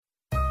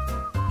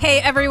Hey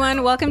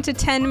everyone, welcome to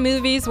 10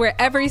 Movies, where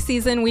every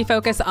season we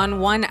focus on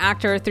one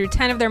actor through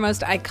 10 of their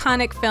most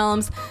iconic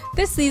films.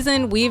 This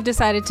season, we've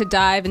decided to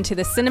dive into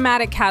the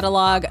cinematic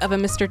catalog of a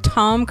Mr.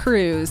 Tom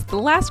Cruise, the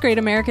last great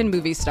American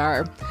movie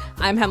star.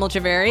 I'm Hemel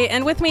Javeri,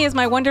 and with me is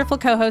my wonderful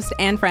co-host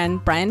and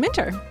friend, Brian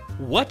Minter.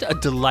 What a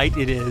delight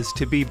it is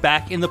to be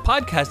back in the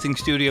podcasting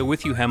studio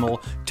with you,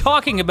 Hemel,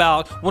 talking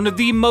about one of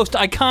the most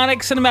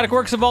iconic cinematic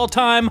works of all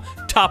time,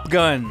 Top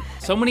Gun.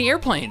 So many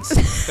airplanes.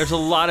 There's a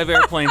lot of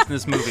airplanes in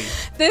this movie.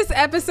 This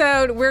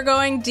episode, we're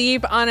going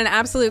deep on an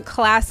absolute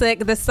classic,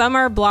 the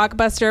summer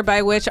blockbuster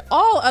by which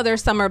all other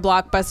summer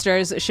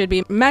blockbusters should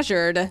be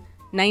measured,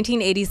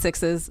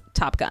 1986's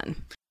Top Gun.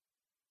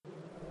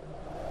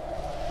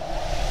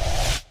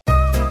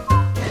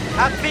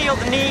 I feel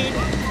the need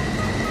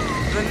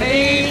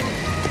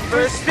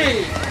for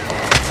speed.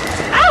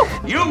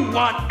 Ow! You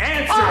want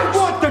answers! I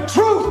want the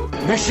truth!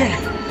 Mission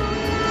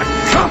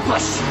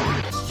accomplished!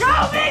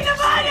 Show me the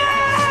money!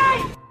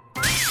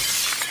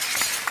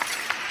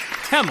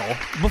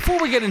 Hemel, before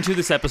we get into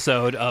this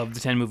episode of the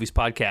 10 Movies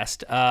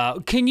podcast,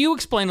 can you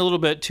explain a little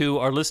bit to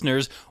our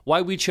listeners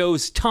why we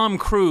chose Tom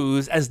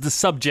Cruise as the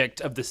subject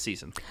of this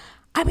season?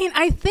 I mean,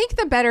 I think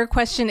the better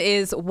question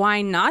is,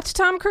 why not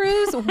Tom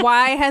Cruise?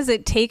 Why has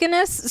it taken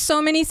us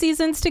so many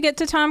seasons to get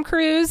to Tom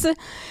Cruise?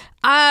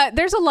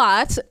 There's a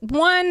lot.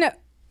 One,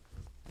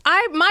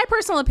 my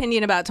personal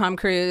opinion about Tom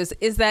Cruise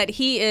is that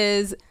he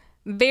is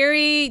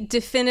very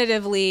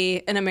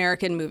definitively an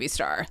American movie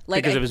star.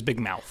 Because of his big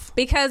mouth.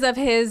 Because of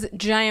his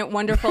giant,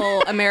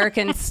 wonderful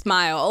American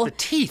smile. The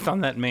teeth on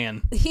that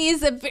man.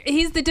 He's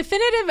the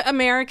definitive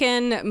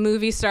American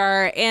movie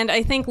star, and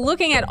I think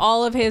looking at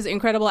all of his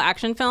incredible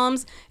action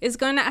films is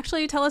going to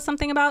actually tell us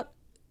something about,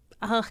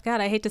 oh God,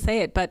 I hate to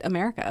say it, but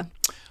America.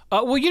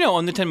 Well, you know,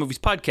 on the 10 Movies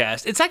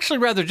podcast, it's actually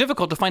rather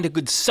difficult to find a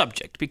good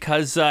subject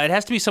because it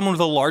has to be someone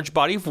with a large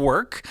body of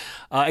work.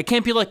 It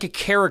can't be like a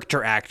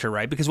character actor,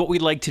 right? Because what we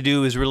like to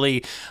do is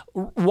really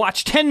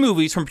watch 10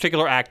 movies from a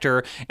particular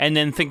actor and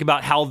then think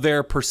about how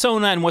their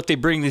persona and what they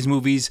bring to these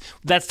movies,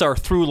 that's our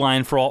through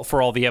line for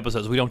all the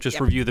episodes. We don't just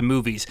review the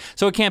movies.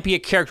 So it can't be a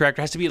character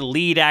actor. It has to be a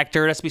lead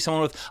actor. It has to be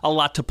someone with a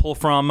lot to pull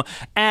from.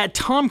 At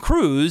Tom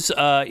Cruise,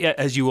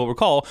 as you will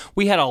recall,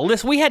 we had a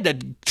list. We had to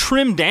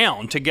trim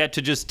down to get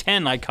to just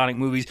 10 iconic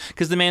movies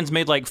because the man's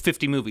made like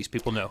 50 movies,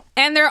 people know.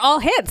 And they're all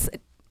hits.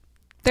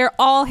 They're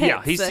all hits.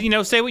 Yeah,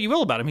 he's, say what you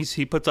will about him.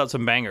 He puts out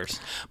some bangers.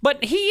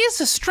 But he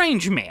is a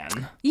strange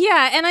man.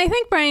 Yeah, and I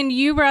think, Brian,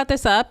 you brought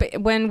this up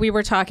when we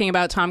were talking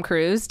about Tom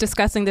Cruise,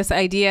 discussing this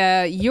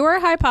idea. Your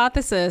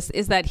hypothesis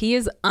is that he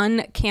is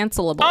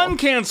uncancelable.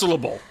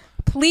 Uncancelable.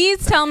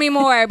 Please tell me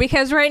more,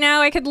 because right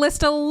now I could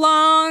list a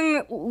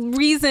long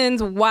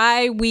reasons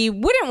why we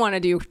wouldn't want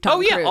to do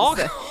Tom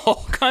Cruise.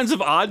 All kinds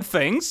of odd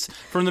things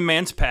from the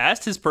man's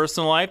past, his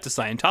personal life, to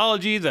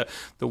Scientology,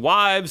 the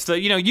wives,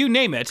 you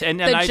name it.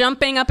 And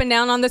jumping up and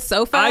down on the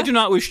sofa. I do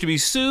not wish to be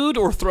sued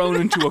or thrown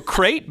into a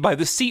crate by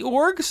the Sea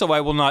Org, so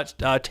I will not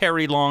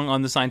tarry long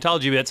on the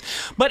Scientology bits.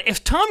 But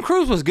if Tom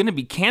Cruise was going to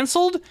be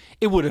canceled,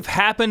 it would have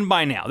happened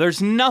by now.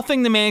 There's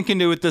nothing the man can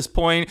do at this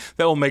point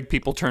that will make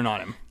people turn on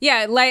him.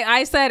 Yeah, like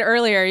I said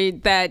earlier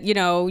that,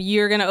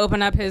 you're going to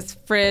open up his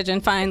fridge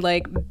and find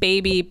like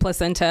baby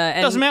placenta.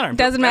 And doesn't matter.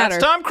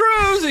 That's Tom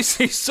Cruise.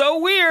 He's so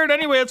weird.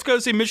 Anyway, let's go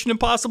see Mission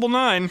Impossible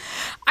 9.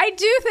 I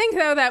do think,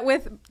 though, that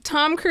with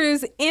Tom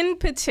Cruise in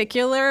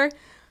particular,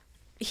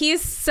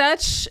 he's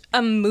such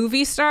a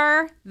movie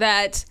star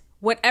that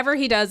whatever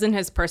he does in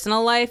his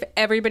personal life,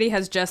 everybody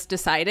has just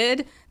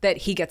decided that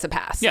he gets a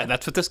pass. Yeah,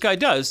 that's what this guy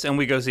does, and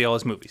we go see all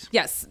his movies.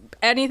 Yes.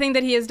 Anything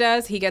that he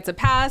does, he gets a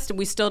pass.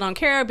 We still don't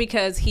care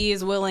because he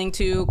is willing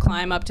to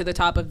climb up to the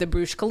top of the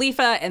Burj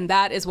Khalifa, and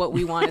that is what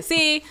we want to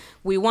see.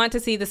 We want to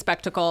see the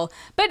spectacle.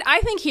 But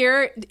I think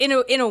here,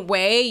 in a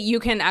way, you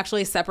can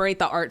actually separate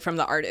the art from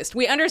the artist.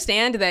 We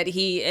understand that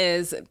he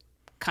is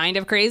kind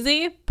of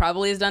crazy,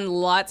 probably has done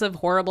lots of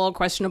horrible,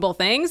 questionable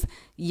things.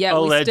 Yet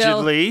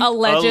allegedly,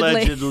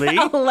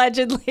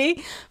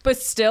 but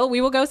still, we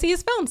will go see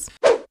his films.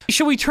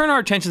 Should we turn our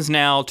attentions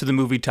now to the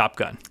movie Top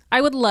Gun?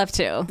 I would love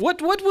to.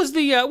 What was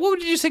the what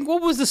did you think?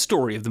 What was the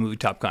story of the movie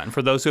Top Gun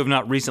for those who have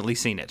not recently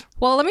seen it?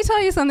 Well, let me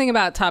tell you something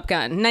about Top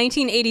Gun.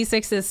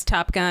 1986's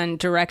Top Gun,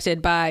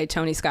 directed by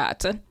Tony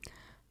Scott.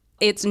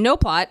 It's no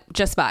plot,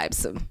 just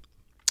vibes.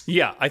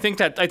 Yeah, I think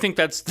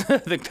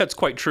that's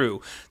quite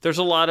true. There's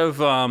a lot of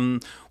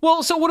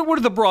so what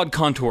are the broad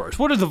contours?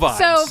 What are the vibes?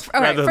 So,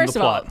 all right, first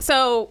of all,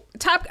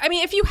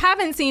 if you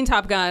haven't seen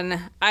Top Gun,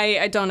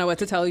 I don't know what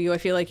to tell you. I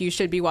feel like you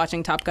should be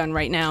watching Top Gun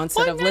right now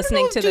instead of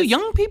listening to this. Do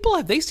young people,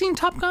 have they seen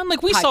Top Gun?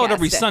 Like, we saw it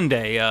every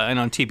Sunday and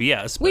on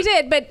TBS. We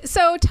did, but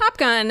so Top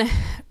Gun,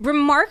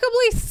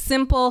 remarkably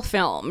simple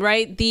film,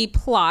 right? The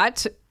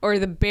plot, or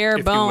the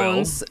bare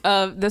bones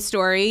of the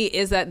story,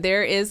 is that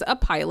there is a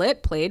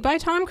pilot played by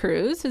Tom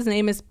Cruise. His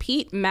name is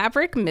Pete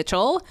Maverick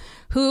Mitchell,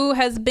 who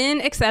has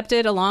been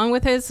accepted along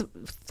with his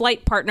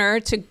flight partner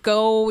to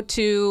go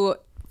to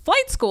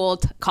flight school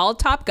called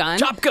Top Gun.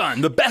 Top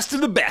Gun, the best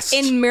of the best.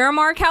 In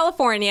Miramar,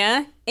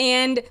 California.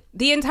 And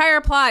the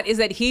entire plot is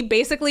that he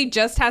basically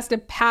just has to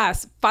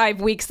pass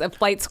 5 weeks of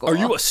flight school. Are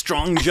you a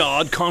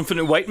strong-jawed,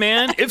 confident white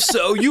man? If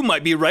so, you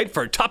might be right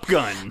for Top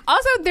Gun.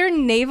 Also, they're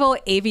naval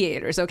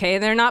aviators, okay?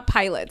 They're not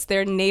pilots.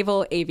 They're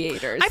naval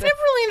aviators. I've never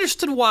really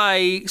understood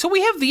why. So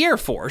we have the Air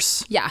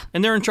Force. Yeah.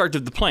 And they're in charge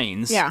of the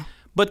planes. Yeah.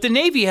 But the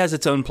Navy has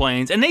its own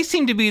planes, and they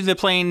seem to be the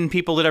plane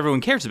people that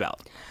everyone cares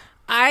about.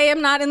 I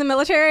am not in the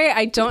military.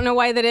 I don't know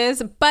why that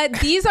is. But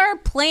these are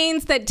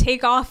planes that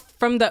take off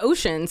from the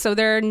ocean. So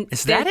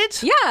Is that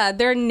it? Yeah,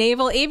 they're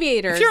naval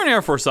aviators. If you're an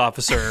Air Force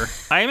officer,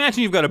 I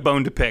imagine you've got a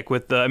bone to pick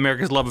with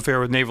America's love affair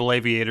with naval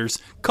aviators.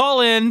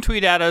 Call in,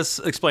 tweet at us,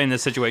 explain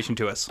this situation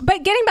to us.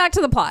 But getting back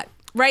to the plot,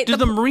 right? Do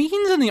the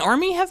Marines and the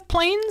Army have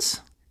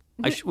planes?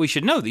 We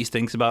should know these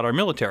things about our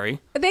military.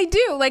 They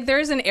do. Like,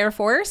 there's an Air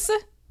Force.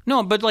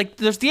 No, but like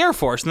there's the Air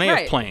Force and they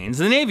have planes.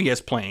 The Navy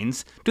has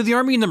planes. Do the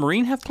Army and the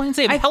Marine have planes?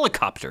 They have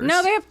helicopters.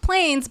 No, they have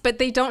planes, but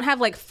they don't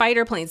have like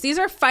fighter planes. These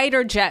are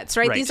fighter jets,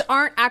 right? These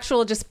aren't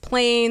actual just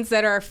planes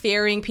that are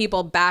ferrying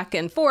people back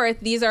and forth.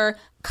 These are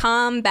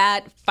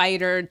combat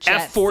fighter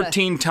jets.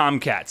 F-14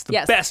 Tomcats,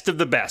 the best of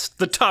the best.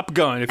 The Top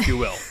Gun, if you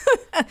will.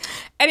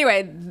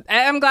 Anyway,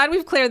 I'm glad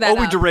we've cleared that up.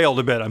 We derailed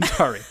a bit. I'm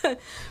sorry.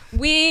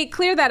 We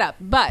cleared that up,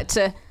 but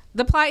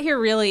the plot here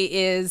really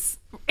is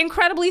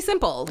incredibly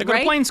simple. They go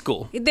to plane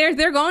school.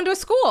 They're going to a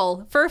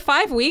school for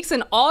 5 weeks,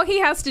 and all he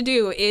has to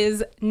do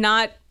is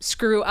not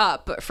screw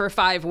up for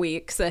 5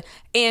 weeks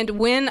and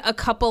win a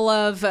couple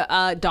of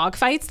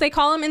dogfights, they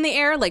call them in the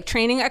air, like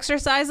training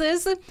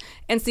exercises,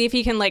 and see if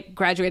he can like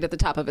graduate at the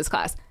top of his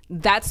class.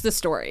 That's the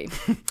story.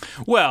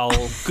 Well,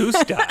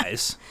 Goose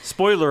dies.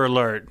 Spoiler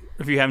alert.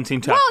 If you haven't seen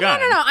Top Gun.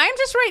 No.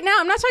 I'm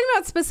not talking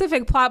about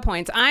specific plot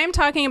points. I'm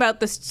talking about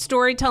the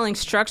storytelling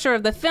structure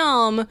of the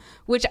film,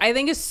 which I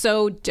think is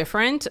so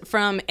different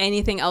from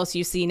anything else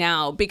you see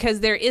now,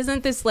 because there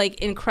isn't this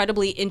like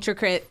incredibly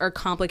intricate or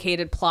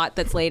complicated plot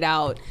that's laid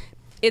out.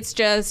 It's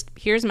just,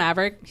 here's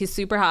Maverick. He's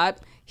super hot.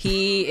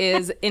 He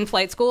is in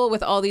flight school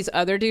with all these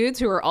other dudes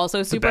who are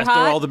also super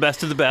hot. They're all the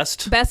best of the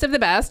best. Best of the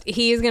best.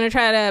 He's going to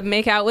try to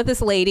make out with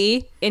this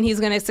lady, and he's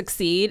going to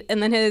succeed.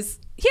 And then he has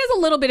a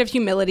little bit of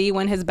humility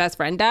when his best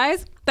friend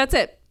dies. That's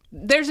it.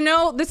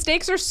 The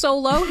stakes are so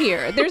low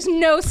here. There's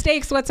no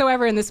stakes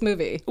whatsoever in this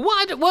movie.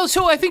 What? Well,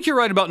 so I think you're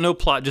right about no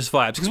plot, just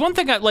vibes. Because one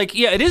thing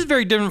it is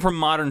very different from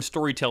modern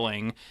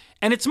storytelling.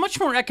 And it's much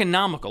more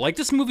economical. Like,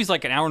 this movie's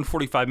like an hour and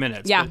 45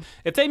 minutes. Yeah. But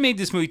if they made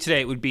this movie today,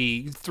 it would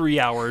be 3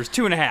 hours,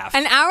 2.5.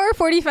 An hour,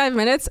 45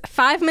 minutes,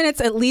 5 minutes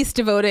at least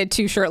devoted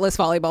to shirtless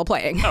volleyball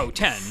playing. Oh,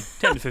 10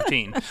 to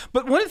 15.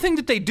 But one of the things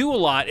that they do a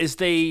lot is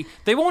they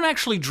won't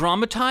actually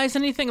dramatize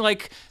anything.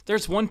 Like,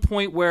 there's one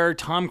point where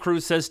Tom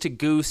Cruise says to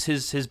Goose,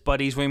 his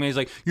buddies, he's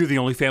like, "You're the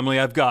only family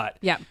I've got."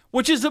 Yeah.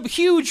 Which is a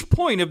huge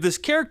point of this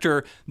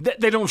character.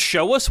 They don't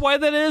show us why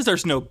that is.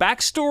 There's no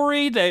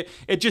backstory.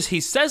 He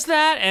says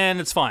that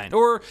and it's fine.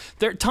 Or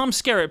Tom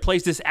Skerritt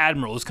plays this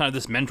admiral who's kind of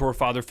this mentor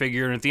father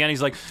figure. And at the end,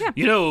 he's like,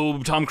 "You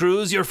know, Tom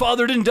Cruise, your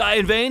father didn't die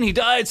in vain. He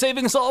died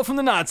saving us all from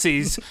the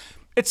Nazis."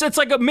 It's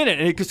like a minute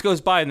and it just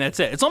goes by and that's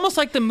it. It's almost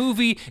like the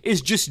movie is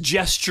just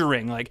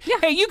gesturing like,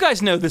 hey, you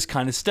guys know this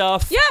kind of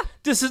stuff. Yeah.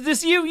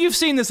 You've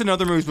seen this in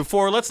other movies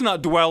before. Let's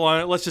not dwell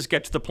on it. Let's just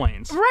get to the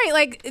planes. Right.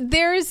 Like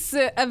there's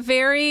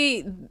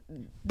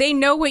they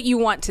know what you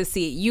want to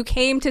see. You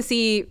came to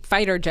see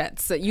fighter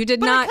jets. You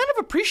did not. I kind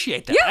of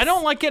appreciate that. Yes. I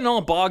don't like getting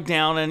all bogged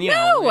down and,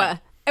 No. Yeah.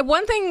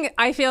 One thing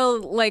I feel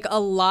like a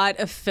lot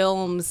of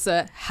films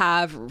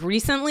have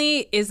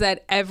recently is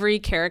that every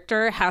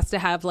character has to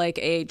have like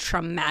a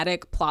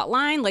traumatic plot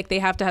line. Like they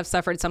have to have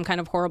suffered some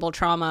kind of horrible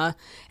trauma.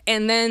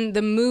 And then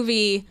the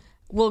movie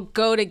will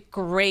go to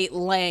great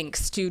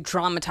lengths to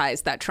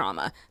dramatize that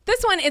trauma.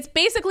 This one, it's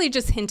basically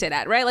just hinted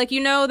at, right? Like,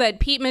 you know that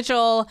Pete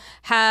Mitchell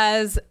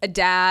has a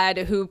dad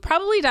who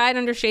probably died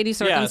under shady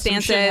circumstances. Yeah,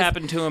 some shit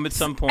happened to him at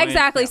some point.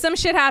 Exactly, Yeah. some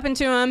shit happened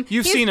to him.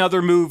 He's seen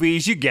other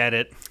movies, you get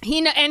it.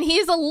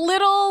 He's a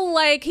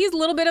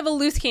little bit of a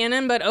loose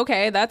cannon, but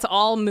okay, that's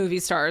all movie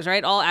stars,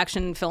 right? All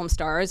action film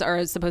stars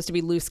are supposed to be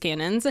loose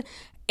cannons.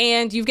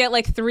 And you get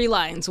like 3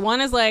 lines.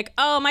 One is like,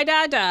 "Oh, my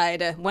dad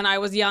died when I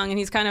was young and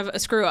he's kind of a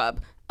screw up."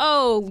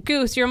 "Oh,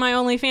 Goose, you're my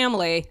only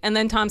family." And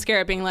then Tom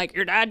Skerritt being like,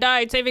 "Your dad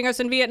died saving us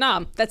in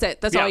Vietnam." That's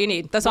it. That's all you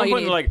need. That's all you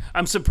need. Like,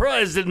 "I'm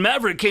surprised that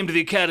Maverick came to the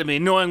academy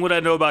knowing what I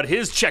know about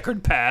his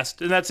checkered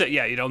past." And that's it.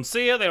 Yeah, you don't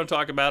see it. They don't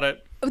talk about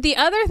it. The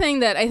other thing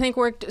that I think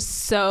worked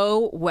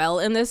so well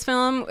in this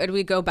film, and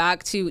we go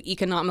back to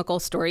economical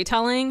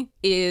storytelling,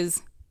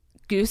 is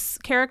Goose's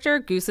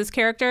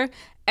character.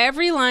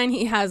 Every line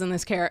he has in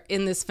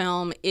this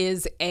film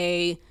is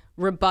a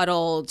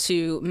rebuttal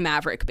to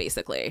Maverick,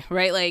 basically,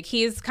 right? Like,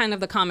 he's kind of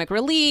the comic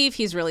relief.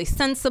 He's really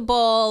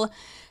sensible.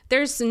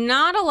 There's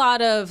not a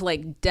lot of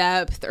like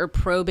depth or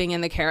probing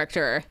in the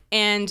character.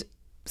 And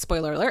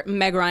spoiler alert,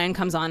 Meg Ryan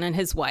comes on and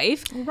his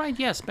wife. Oh, right,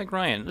 yes, Meg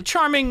Ryan.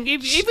 Charming,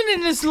 even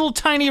in this little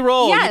tiny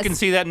role, Yes. you can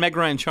see that Meg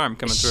Ryan charm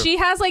coming through. She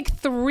has like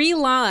 3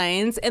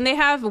 lines, and they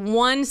have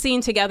one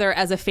scene together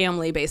as a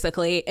family,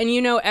 basically. And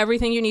you know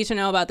everything you need to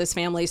know about this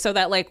family, so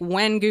that like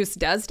when Goose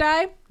does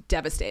die,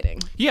 devastating.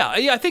 Yeah,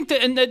 I think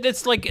that, and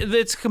it's like,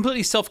 it's a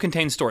completely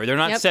self-contained story. They're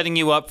not setting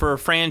you up for a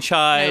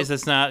franchise. Nope.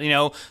 It's not,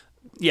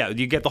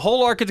 you get the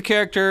whole arc of the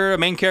character, a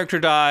main character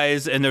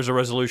dies, and there's a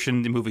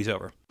resolution, the movie's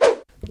over.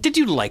 Did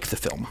you like the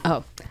film?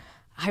 Oh,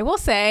 I will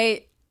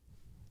say,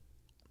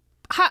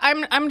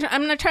 I'm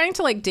not trying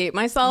to like date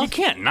myself. You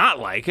can't not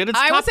like it. It's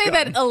I Top will say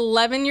Gun. that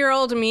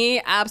 11-year-old me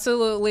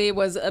absolutely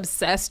was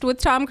obsessed with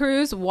Tom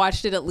Cruise,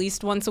 watched it at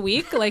least once a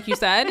week, like you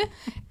said.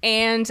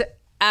 And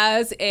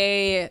as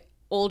a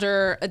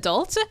older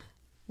adult,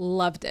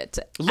 loved it.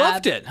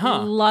 Loved it,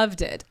 huh?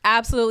 Loved it.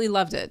 Absolutely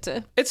loved it.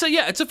 It's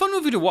a fun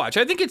movie to watch.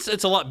 I think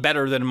it's a lot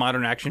better than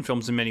modern action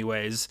films in many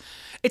ways.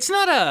 It's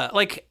not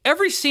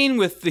every scene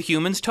with the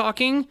humans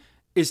talking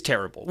is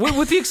terrible,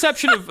 with the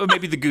exception of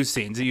maybe the goose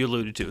scenes that you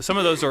alluded to. Some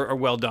of those are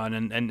well done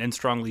and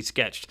strongly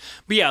sketched.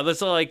 But yeah,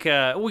 that's like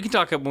we can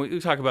talk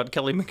about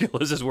Kelly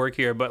McGillis' work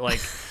here, but like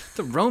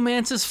the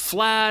romance is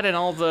flat and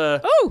all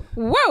the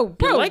Whoa.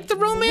 You like the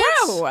romance?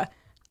 Whoa.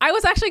 I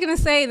was actually going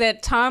to say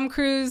that Tom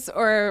Cruise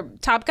or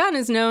Top Gun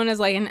is known as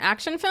like an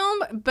action film,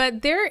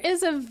 but there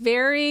is a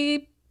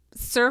very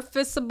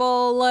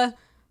surfaceable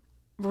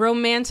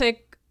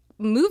romantic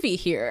movie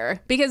here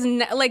because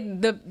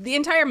like the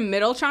entire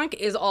middle chunk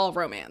is all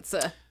romance.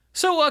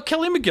 So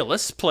Kelly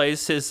McGillis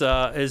plays his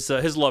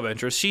love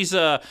interest. She's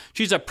a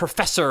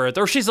professor,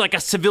 or she's like a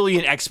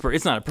civilian expert.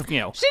 It's not a She's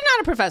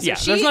not a professor. Yeah,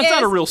 it's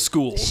not a real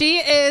school. She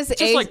is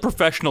just like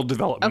professional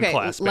development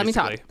class. Let me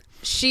talk.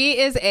 She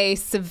is a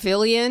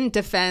civilian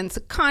defense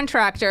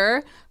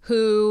contractor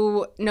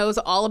who knows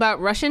all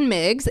about Russian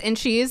MiGs, and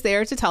she is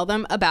there to tell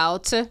them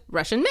about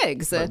Russian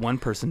MiGs. But one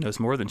person knows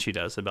more than she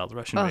does about the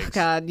Russian MiGs. Oh,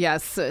 God,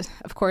 yes,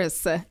 of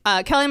course.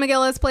 Kelly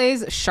McGillis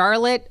plays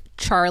Charlotte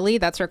Charlie,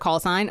 that's her call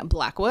sign,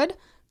 Blackwood.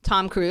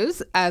 Tom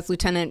Cruise as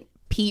Lieutenant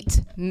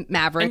Pete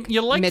Maverick and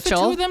you liked Mitchell.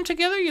 the two of them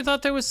together? You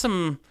thought there was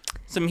some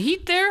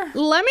heat there?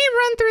 Let me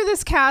run through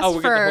this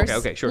cast first.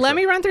 Okay, sure. Let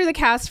me run through the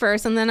cast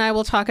first, and then I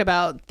will talk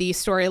about the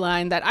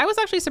storyline that I was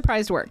actually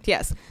surprised worked.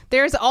 Yes.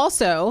 There's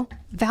also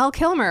Val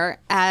Kilmer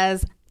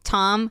as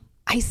Tom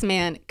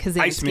Iceman Kaczynski.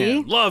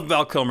 Iceman. Love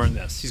Val Kilmer in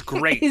this. He's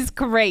great. He's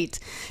great.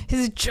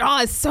 His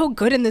jaw is so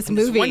good in this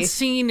movie. There's one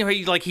scene where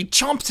he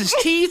chomps his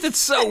teeth. It's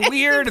so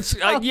weird. It's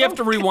you have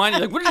to rewind.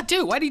 You're like, what did he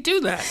do? Why did he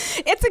do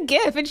that? It's a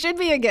GIF. It should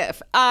be a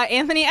GIF.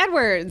 Anthony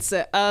Edwards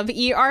of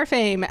ER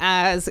fame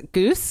as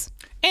Goose.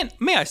 And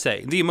may I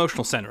say, the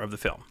emotional center of the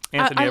film.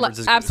 Anthony Edwards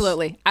is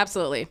Goose.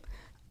 Absolutely.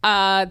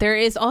 There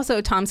is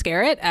also Tom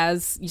Skerritt,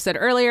 as you said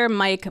earlier,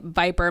 Mike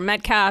Viper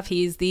Metcalf.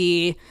 He's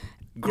the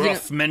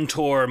gruff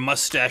mentor,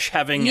 mustache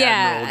having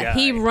admiral guy.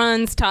 He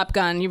runs Top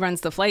Gun. He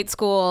runs the flight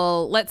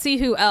school. Let's see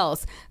who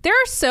else. There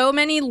are so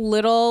many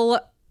little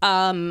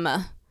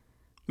Meg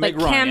Ryan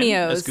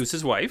cameos. as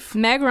Goose's wife.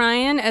 Meg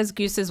Ryan as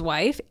Goose's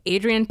wife.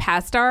 Adrian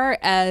Pastar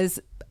as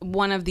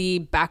one of the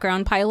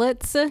background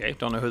pilots. Okay,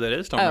 don't know who that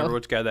is. Don't remember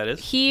which guy that is.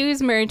 He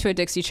was married to a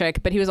Dixie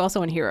chick, but he was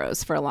also in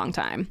Heroes for a long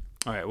time.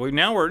 All right. Well,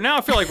 now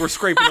I feel like we're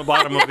scraping the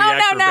bottom of the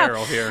actor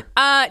barrel here.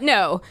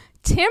 No.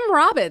 Tim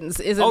Robbins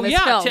is in this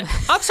film.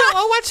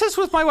 I'll watch this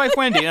with my wife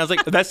Wendy, and I was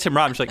like, "That's Tim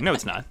Robbins." She's like, "No,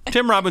 it's not.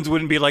 Tim Robbins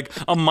wouldn't be like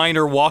a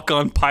minor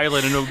walk-on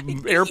pilot in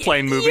an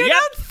airplane movie." You Yeah,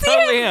 don't see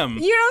totally him.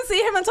 You don't see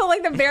him until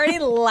like the very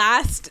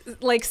last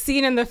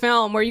scene in the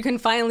film where you can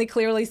finally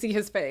clearly see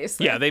his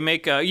face. Yeah, they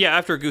make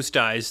after Goose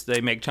dies,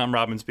 they make Tom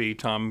Robbins be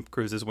Tom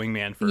Cruise's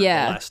wingman for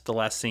the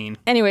last scene.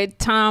 Anyway,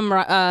 Tim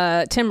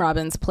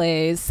Robbins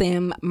plays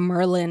Sam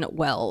Merlin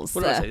Wells.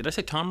 What did I say? Did I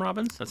say Tom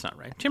Robbins? That's not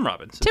right. Tim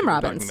Robbins. Tim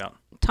Robbins. Talking about.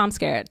 Tom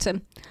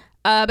Skerritt.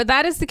 But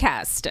that is the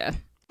cast.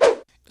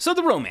 So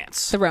the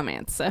romance.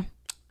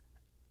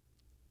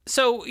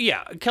 So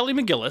yeah, Kelly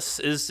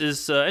McGillis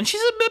is and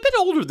she's a bit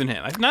older than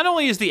him. Not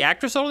only is the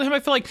actress older than him,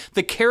 I feel like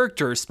the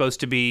character is supposed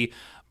to be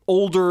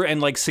older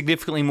and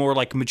significantly more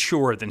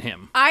mature than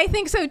him. I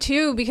think so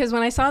too, because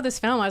when I saw this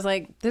film, I was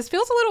like, this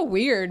feels a little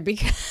weird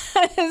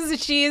because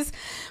she's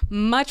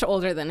much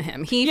older than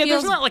him.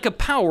 There's not a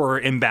power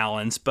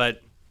imbalance,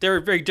 but they're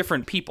very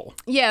different people.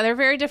 Yeah, they're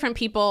very different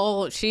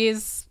people.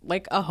 She's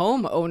a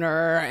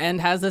homeowner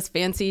and has this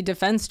fancy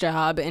defense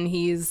job, and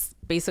he's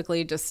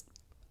basically just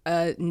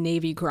a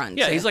Navy grunt.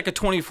 Yeah, he's like a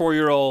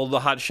 24-year-old, the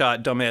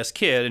hotshot, dumbass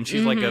kid, and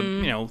she's like a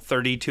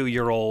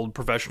 32-year-old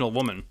professional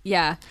woman.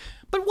 Yeah.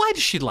 But why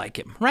does she like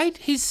him, right?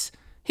 He's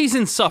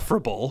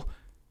insufferable.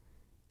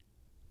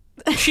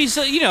 She's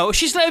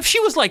if she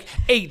was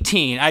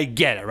 18, I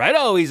get it, right?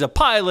 Oh, he's a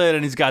pilot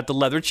and he's got the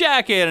leather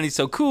jacket and he's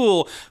so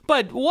cool.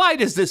 But why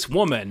does this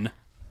woman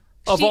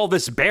of all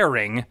this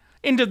bearing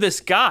into this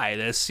guy,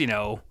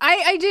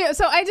 I do.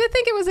 So I did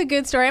think it was a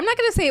good story. I'm not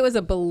going to say it was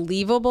a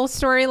believable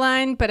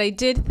storyline, but I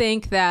did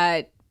think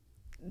that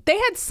they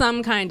had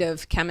some kind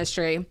of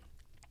chemistry.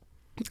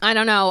 I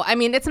don't know. I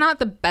mean, it's not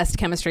the best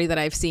chemistry that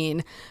I've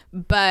seen,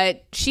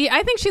 but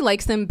I think she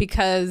likes him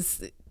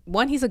because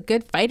one, he's a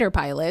good fighter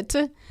pilot.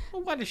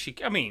 Well, why does she?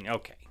 I mean,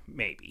 okay,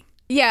 maybe.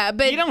 Yeah,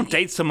 but You don't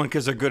date someone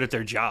because they're good at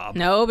their job.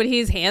 no, but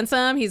he's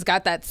handsome. He's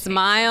got that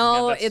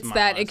smile. that It's smile.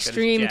 that He's got his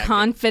extreme jacket.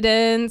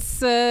 confidence.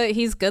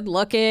 He's good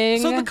looking.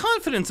 So the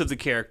confidence of the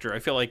character, I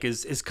feel like,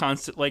 is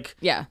constant. Like,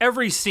 Yeah.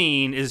 every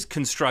scene is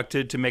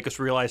constructed to make us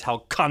realize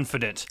how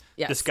confident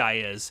Yes. this guy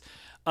is.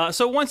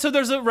 So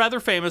there's a rather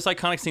famous,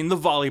 iconic scene, the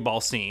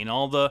volleyball scene.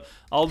 All the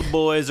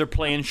boys are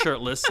playing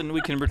shirtless, and we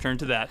can return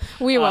to that.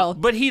 We will.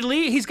 But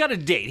he's got a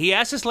date. He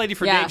asks this lady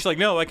for a Yeah. date. She's like,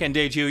 "No, I can't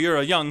date you. You're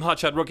a young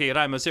hotshot rookie, and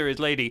I'm a serious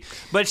lady."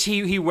 But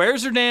he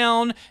wears her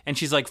down, and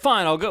she's like,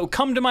 "Fine, I'll go.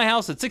 Come to my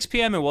house at 6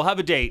 p.m. and we'll have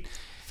a date."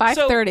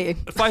 5:30.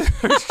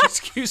 5:30.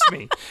 Excuse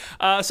me.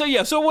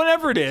 So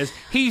whatever it is,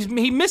 he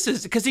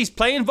misses because he's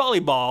playing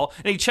volleyball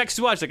and he checks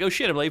his watch like, oh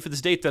shit, I'm late for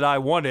this date that I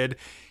wanted.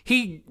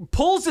 He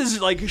pulls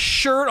his like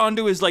shirt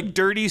onto his like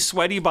dirty,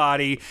 sweaty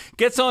body,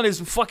 gets on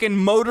his fucking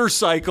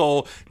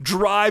motorcycle,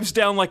 drives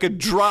down like a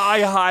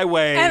dry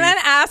highway, And then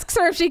asks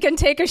her if she can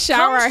take a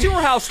shower. comes to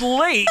her house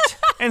late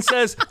and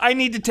says, I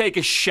need to take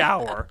a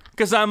shower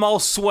because I'm all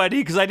sweaty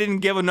because I didn't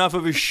give enough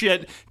of a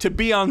shit to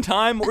be on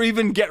time or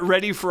even get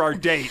ready for our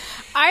date.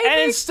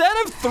 And instead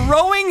of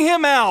throwing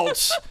him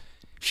out,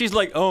 she's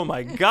like, oh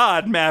my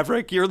God,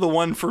 Maverick, you're the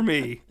one for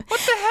me. What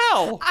the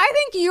hell? I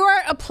think you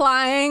are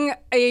applying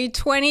a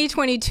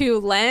 2022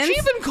 lens. She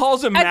even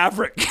calls him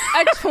Maverick.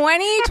 A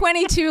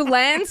 2022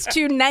 lens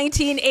to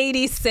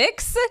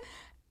 1986.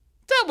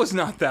 That was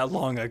not that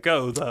long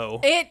ago,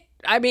 though.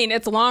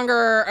 It's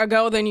longer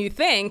ago than you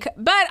think,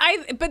 but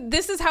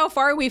this is how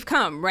far we've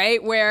come,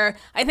 right? Where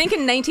I think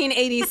in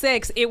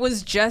 1986 it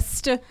was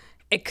just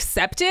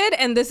accepted,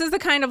 and this is the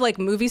kind of like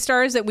movie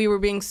stars that we were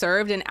being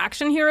served and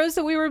action heroes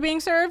that we were being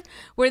served,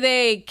 where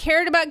they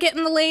cared about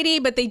getting the lady,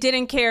 but they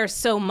didn't care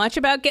so much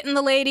about getting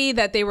the lady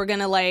that they were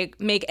gonna like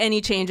make any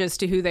changes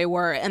to who they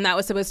were, and that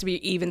was supposed to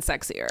be even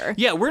sexier.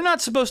 Yeah, we're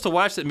not supposed to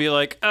watch it and be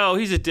like, oh,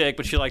 he's a dick,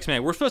 but she likes me.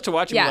 We're supposed to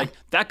watch it and be like,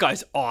 that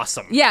guy's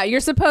awesome. Yeah,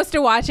 you're supposed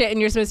to watch it and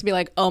you're supposed to be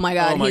like, oh my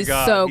God, he's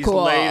so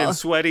cool. He's late and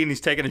sweaty and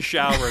he's taking a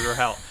shower at her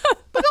house.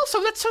 But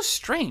also, that's so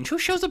strange. Who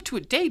shows up to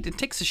a date and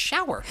takes a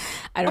shower?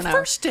 I don't know. A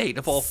first date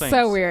of all things.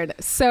 So weird.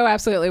 So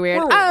absolutely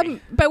weird. Where were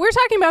we? But we're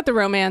talking about the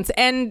romance,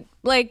 and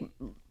like,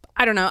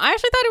 I don't know. I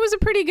actually thought it was a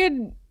pretty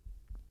good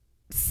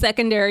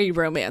secondary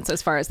romance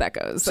as far as that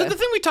goes. So the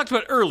thing we talked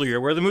about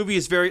earlier, where the movie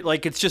is very,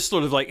 like, it's just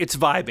sort of like, it's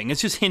vibing.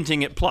 It's just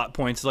hinting at plot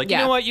points. It's like, you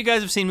know what? You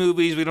guys have seen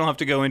movies. We don't have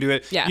to go into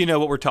it. Yeah. You know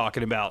what we're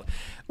talking about.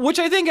 Which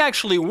I think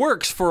actually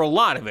works for a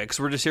lot of it, because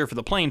we're just here for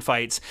the plane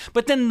fights.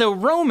 But then the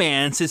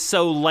romance is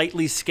so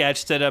lightly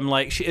sketched that I'm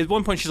like, at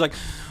one point she's like,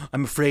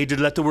 I'm afraid to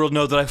let the world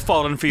know that I've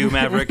fallen for you,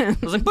 Maverick. I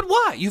was like, but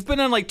why? You've been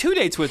on like 2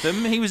 dates with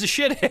him. He was a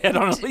shithead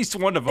on at least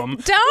one of them.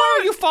 Why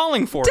are you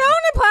falling for him? Don't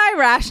apply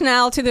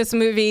rationale to this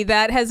movie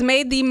that has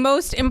made the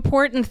most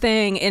important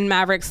thing in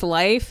Maverick's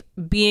life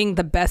being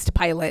the best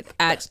pilot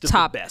at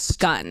Top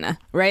Gun,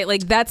 right?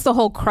 Like, that's the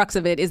whole crux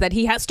of it, is that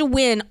he has to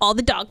win all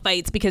the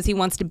dogfights because he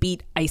wants to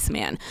beat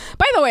Iceman.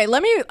 By the way,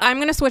 I'm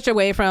going to switch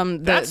away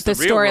from the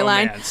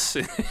storyline.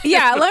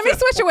 Yeah, let me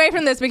switch away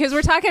from this because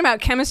we're talking about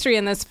chemistry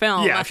in this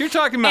film. Yeah, if you're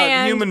talking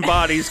about human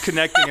bodies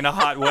connecting in a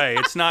hot way,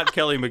 it's not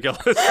Kelly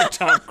McGillis or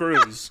Tom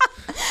Cruise.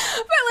 But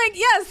like,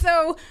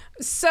 yeah,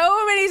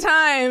 so many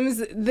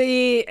times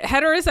the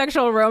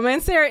heterosexual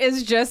romance there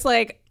is just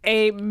like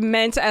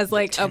meant as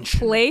like a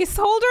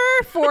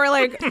placeholder for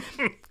like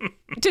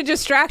to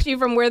distract you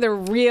from where the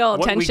real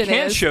tension is. What we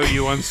can't show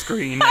you on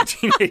screen,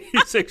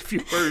 1986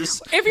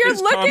 viewers, if you're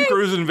is looking, Tom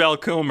Cruise and Val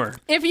Kilmer.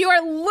 If you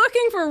are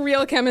looking for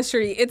real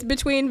chemistry, it's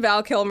between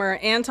Val Kilmer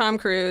and Tom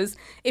Cruise.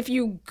 If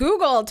you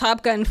Google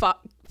Top Gun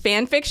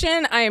fan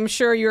fiction, I am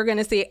sure you're going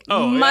to see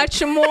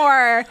much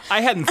more. I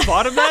hadn't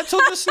thought of that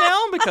till just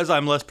now because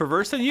I'm less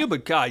perverse than you,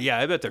 but God, yeah,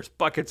 I bet there's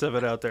buckets of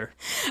it out there.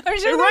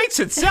 It writes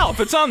itself.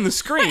 It's on the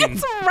screen.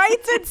 It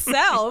writes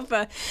itself.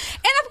 And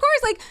of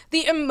course, like,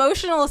 the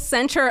emotional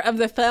center of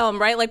the film,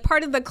 right? Like,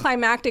 part of the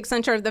climactic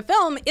center of the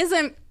film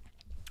isn't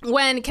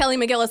when Kelly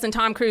McGillis and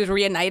Tom Cruise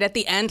reunite at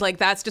the end. Like,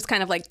 that's just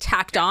kind of like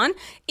tacked on.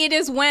 It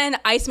is when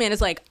Iceman is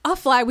like, I'll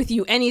fly with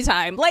you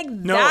anytime. Like,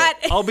 no, that.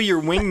 I'll be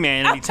your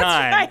wingman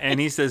anytime. Right. And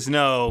he says,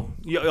 no,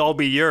 I'll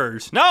be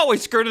yours. No, he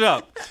screwed it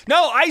up.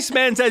 No,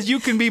 Iceman says,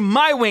 you can be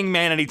my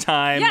wingman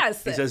anytime.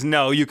 Yes. He says,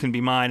 no, you can be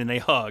mine. And they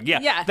hug.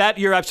 Yeah. That,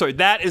 you're absolutely,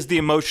 that is the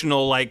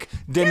emotional, like,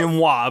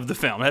 denouement of the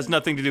film. It has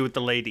nothing to do with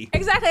the lady.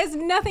 Exactly. It has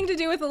nothing to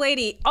do with the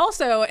lady.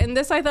 Also, and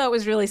this I thought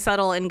was really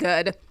subtle and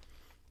good,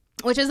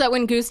 which is that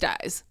when Goose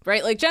dies,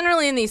 right? Like,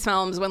 generally in these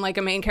films, when like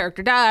a main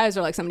character dies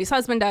or like somebody's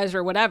husband dies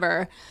or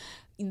whatever,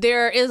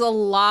 there is a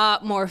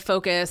lot more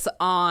focus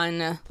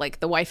on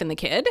like the wife and the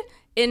kid.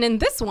 And in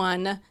this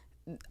one,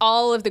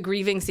 all of the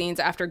grieving scenes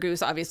after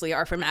Goose obviously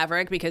are for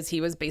Maverick because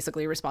he was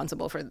basically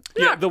responsible for.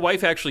 Yeah, the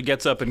wife actually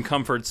gets up and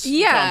comforts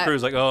Tom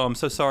Cruise, like, "Oh, I'm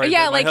so sorry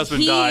that my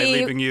husband died,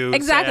 leaving you."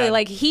 Exactly, sad.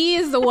 like he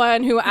is the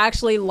one who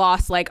actually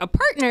lost like a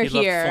partner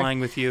he here. Loved flying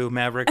with you,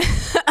 Maverick,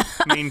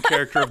 main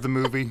character of the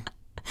movie.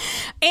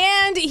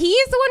 And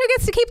he's the one who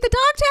gets to keep the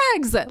dog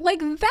tags. Like,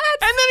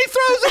 that's... And then he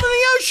throws them in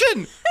the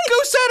ocean.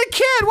 Goose had a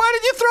kid. Why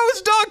did you throw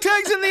his dog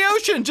tags in the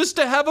ocean? Just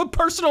to have a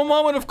personal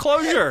moment of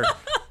closure.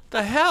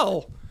 The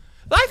hell?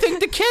 I think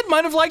the kid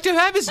might have liked to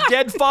have his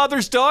dead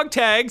father's dog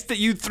tags that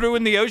you threw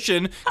in the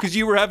ocean because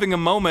you were having a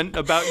moment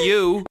about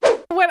you.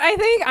 What I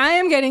think I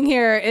am getting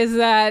here is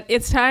that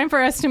it's time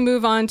for us to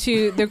move on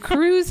to the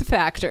cruise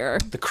factor.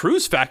 The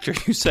cruise factor,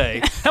 you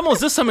say? Hemel, is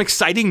this some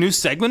exciting new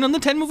segment on the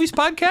 10 Movies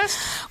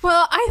podcast?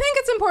 Well, I think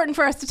it's important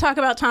for us to talk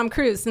about Tom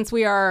Cruise since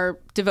we are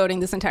devoting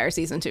this entire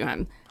season to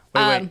him.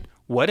 Wait.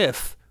 What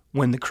if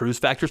when the cruise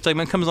factor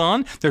segment comes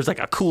on, there's like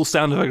a cool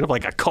sound effect of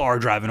like a car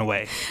driving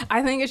away?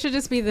 I think it should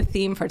just be the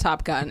theme for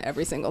Top Gun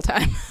every single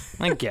time.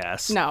 I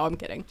guess. No, I'm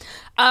kidding.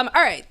 All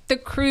right, the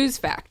cruise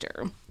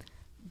factor.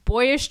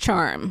 Boyish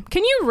charm.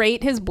 Can you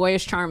rate his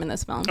boyish charm in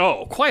this film?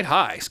 Oh, quite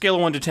high. Scale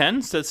of 1 to 10?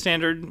 Is that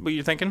standard what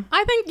you're thinking?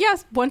 I think,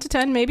 yes, 1 to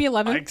 10, maybe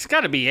 11. It's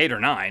got to be 8 or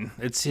 9.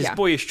 It's his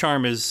boyish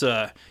charm is,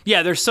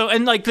 there's so,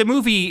 and like the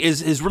movie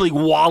is really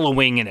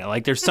wallowing in it.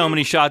 Like there's so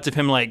many shots of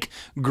him like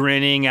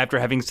grinning after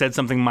having said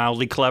something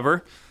mildly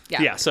clever.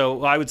 Yeah,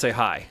 so I would say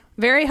high.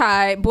 Very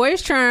high.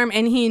 Boyish charm,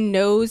 and he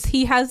knows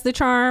he has the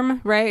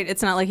charm, right?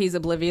 It's not like he's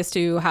oblivious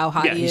to how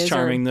hot he is. Yeah, he's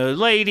charming the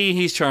lady,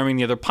 he's charming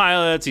the other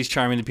pilots, he's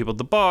charming the people at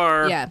the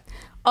bar. Yeah.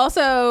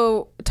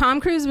 Also,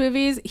 Tom Cruise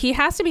movies, he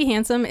has to be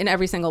handsome in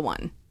every single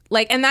one.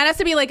 Like, and that has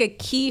to be like a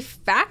key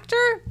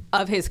factor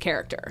of his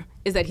character,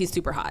 is that he's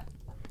super hot.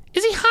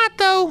 Is he hot,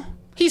 though?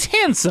 He's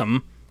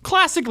handsome.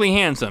 Classically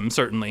handsome,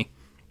 certainly.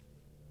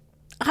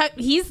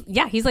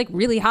 He's like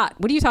really hot.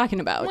 What are you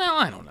talking about? Well,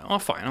 I don't know. Oh,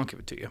 fine, I'll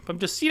give it to you. I'm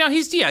just,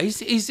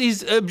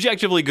 he's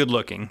objectively good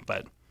looking,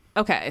 but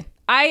okay.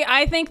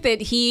 I think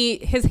that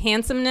his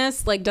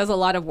handsomeness like does a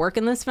lot of work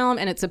in this film,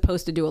 and it's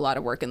supposed to do a lot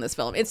of work in this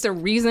film. It's the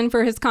reason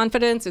for his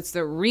confidence. It's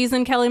the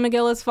reason Kelly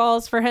McGillis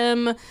falls for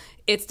him.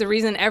 It's the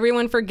reason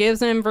everyone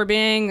forgives him for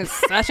being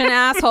such an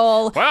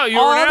asshole. Well,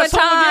 you're an asshole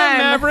again,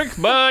 Maverick,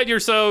 but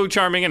you're so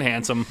charming and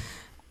handsome.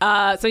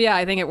 So yeah,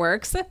 I think it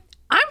works.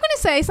 I'm going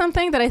to say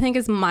something that I think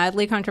is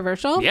mildly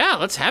controversial. Yeah,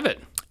 let's have it.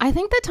 I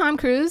think that Tom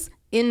Cruise,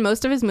 in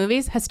most of his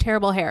movies, has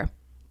terrible hair.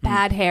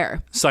 Bad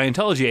hair.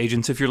 Scientology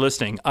agents, if you're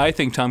listening, I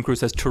think Tom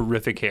Cruise has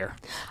terrific hair.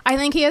 I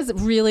think he has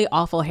really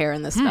awful hair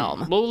in this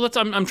film. Well,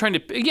 I'm trying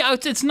to... Yeah,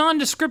 it's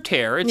nondescript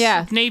hair.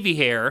 It's Navy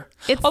hair.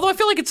 Although I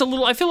feel like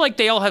I feel like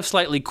they all have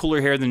slightly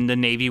cooler hair than the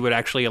Navy would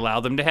actually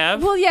allow them to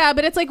have. Well, yeah,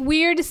 but it's like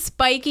weird,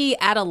 spiky,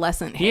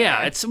 adolescent hair.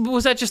 Yeah,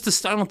 was that just the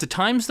style at the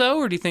times, though?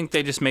 Or do you think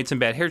they just made some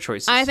bad hair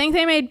choices? I think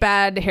they made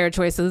bad hair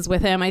choices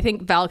with him. I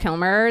think Val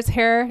Kilmer's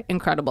hair,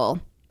 incredible.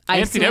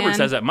 Anthony Edwards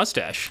has that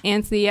mustache.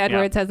 Anthony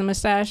Edwards has a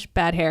mustache.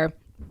 Bad hair.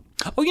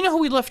 Oh, you know who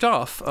we left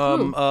off?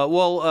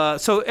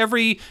 So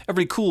every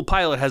cool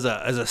pilot has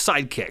a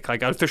sidekick,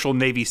 like an official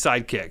Navy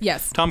sidekick.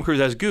 Yes. Tom Cruise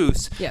has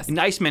Goose. Yes. And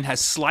Iceman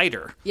has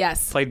Slider.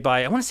 Yes. Played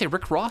by, I want to say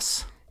Rick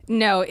Ross?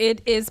 No,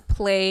 it is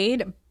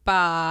played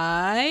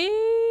by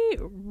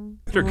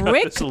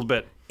Rick. Just a little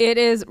bit. It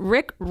is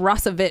Rick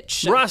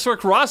Rossovich.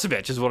 Rick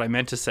Rossovich is what I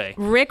meant to say.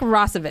 Rick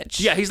Rossovich.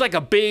 Yeah, he's like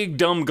a big,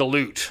 dumb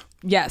galoot.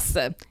 Yes.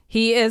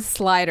 He is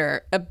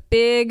Slider. A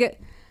big,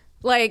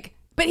 like...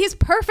 But he's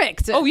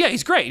perfect. Oh yeah,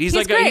 he's great. He's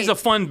great. He's a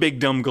fun big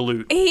dumb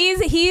galoot.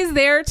 He's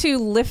there to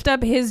lift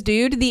up his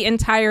dude the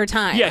entire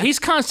time. Yeah, he's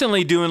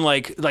constantly doing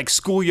like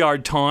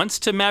schoolyard taunts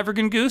to Maverick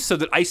and Goose so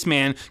that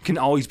Iceman can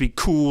always be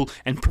cool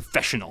and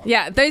professional.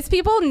 Yeah, those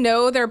people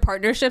know their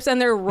partnerships and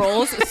their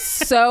roles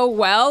so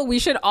well. We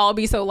should all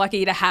be so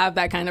lucky to have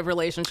that kind of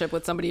relationship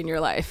with somebody in your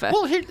life.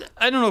 Well,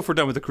 I don't know if we're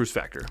done with the cruise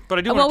factor, but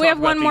I do want to talk about Well, we have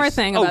one more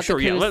thing about the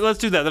cruise. Yeah, let's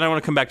do that. Then I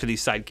want to come back to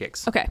these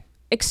sidekicks. Okay.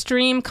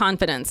 Extreme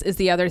confidence is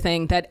the other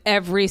thing that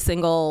every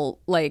single,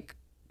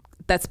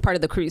 that's part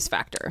of the cruise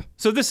factor.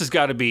 So this has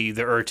got to be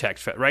the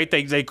Urtext, right?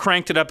 They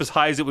cranked it up as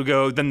high as it would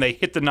go, then they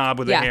hit the knob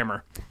with a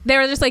hammer. They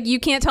were just like, you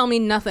can't tell me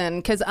nothing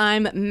because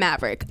I'm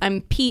Maverick.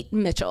 I'm Pete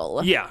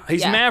Mitchell. Yeah,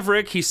 he's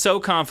Maverick. He's so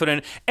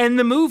confident. And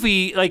the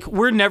movie,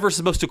 we're never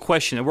supposed to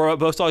question it. We're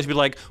supposed to always be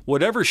like,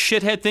 whatever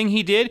shithead thing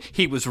he did,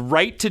 he was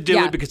right to do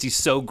it because he's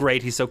so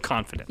great. He's so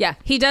confident. Yeah,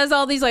 he does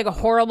all these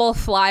horrible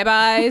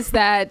flybys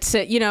that,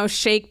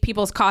 shake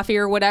people's coffee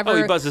or whatever. Oh,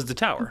 he buzzes the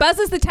tower.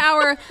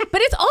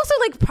 But it's also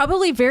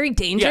probably very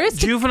dangerous.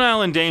 Yeah,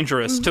 juvenile and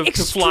dangerous to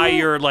fly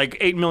your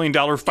 $8 million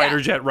fighter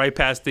jet right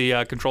past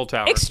the control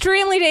tower.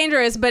 Extremely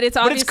dangerous, but it's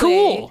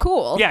obviously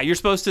cool. Yeah, you're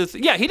supposed to.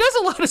 He does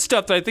a lot of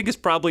stuff that I think is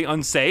probably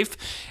unsafe.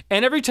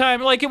 And every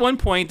time, at one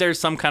point, there's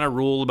some kind of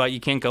rule about you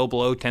can't go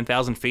below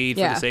 10,000 feet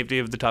for the safety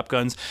of the Top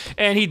Guns.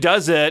 And he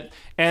does it.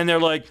 And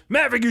they're like,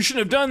 Maverick, you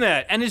shouldn't have done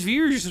that. And his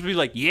viewers used to be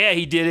like, yeah,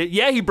 he did it.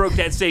 Yeah, he broke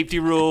that safety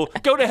rule.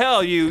 Go to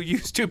hell, you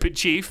stupid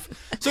chief.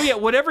 So yeah,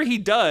 whatever he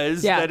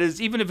does, that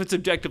is, even if it's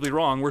objectively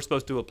wrong, we're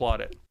supposed to applaud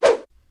it.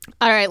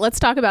 All right, let's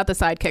talk about the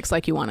sidekicks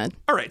like you wanted.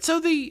 All right,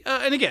 so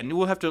and again,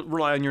 we'll have to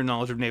rely on your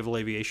knowledge of naval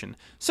aviation.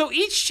 So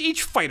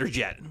each fighter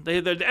jet,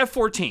 the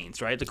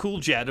F-14s, right, the cool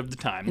jet of the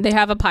time. They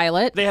have a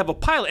pilot. They have a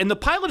pilot, and the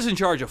pilot is in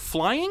charge of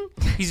flying,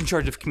 he's in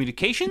charge of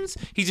communications,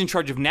 he's in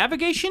charge of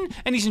navigation,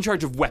 and he's in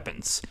charge of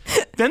weapons.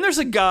 Then there's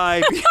a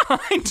guy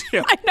behind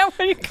him. I know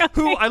where you're going.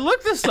 Who, I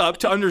looked this up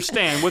to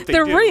understand what they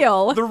do. They're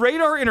real. The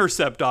radar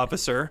intercept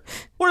officer.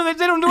 What are they?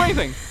 They don't do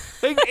anything.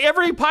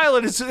 Every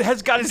pilot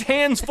has got his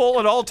hands full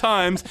at all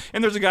times,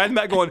 and there's a guy in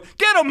the back going,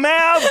 "Get him,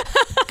 Mav!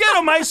 Get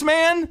him,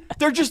 Iceman!"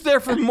 They're just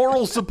there for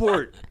moral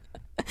support.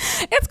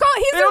 It's called,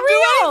 he's They the don't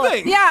do real.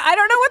 anything. Yeah, I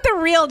don't know what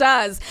the real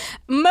does.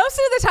 Most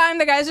of the time,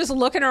 the guy's just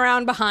looking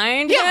around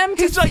behind him.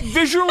 He's like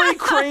visually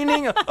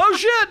craning. Oh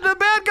shit, the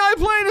bad guy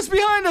plane is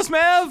behind us,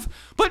 Mav.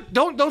 But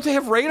don't they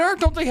have radar?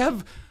 Don't they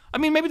have... I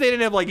mean, maybe they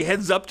didn't have like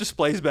heads-up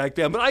displays back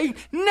then, but I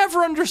never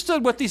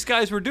understood what these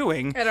guys were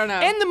doing. I don't know.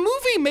 And the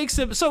movie makes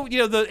it so,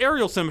 the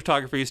aerial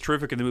cinematography is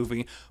terrific in the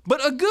movie,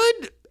 but a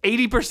good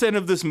 80%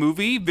 of this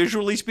movie,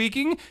 visually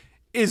speaking,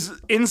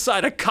 is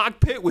inside a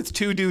cockpit with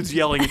two dudes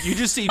yelling. You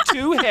just see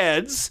two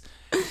heads.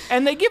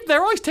 And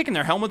they're always taking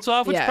their helmets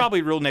off, which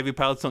probably real Navy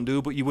pilots don't do,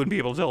 but you wouldn't be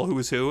able to tell who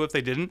was who if they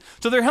didn't.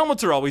 So their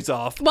helmets are always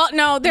off. Well,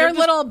 no, their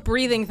little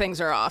breathing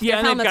things are off.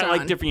 Yeah, their and they've got helmets are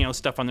like different,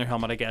 stuff on their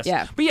helmet, I guess.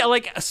 Yeah. But yeah,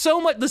 like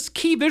so much, this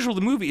key visual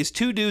of the movie is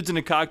two dudes in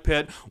a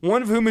cockpit,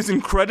 one of whom is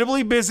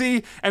incredibly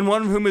busy, and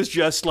one of whom is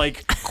just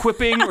like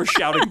quipping or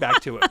shouting back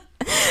to it.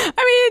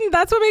 I mean,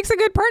 that's what makes a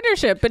good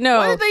partnership, but no.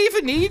 Why did they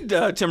even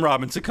need Tim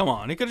Robinson? Come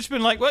on. He could have just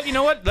been like, well, you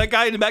know what? That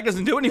guy in the back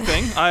doesn't do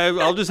anything.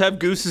 I'll just have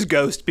Goose's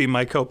ghost be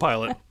my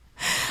co-pilot.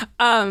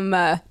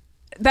 That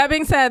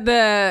being said,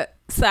 the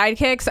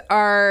sidekicks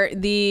are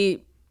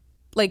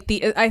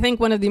I think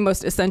one of the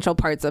most essential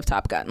parts of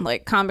Top Gun,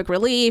 like comic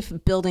relief,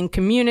 building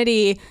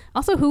community.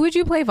 Also, who would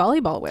you play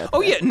volleyball with? Oh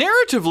yeah,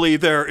 narratively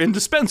they're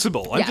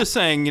indispensable. I'm just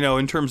saying,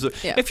 in terms of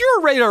if you're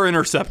a radar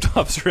intercept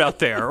officer out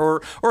there,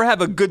 or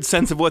have a good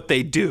sense of what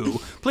they do,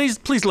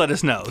 please let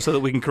us know so that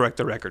we can correct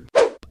the record.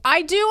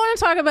 I do want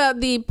to talk about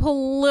the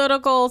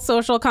political,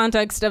 social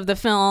context of the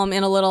film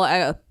in a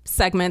little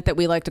segment that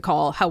we like to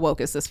call "How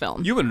woke is this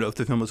film?" You want to know if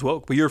the film was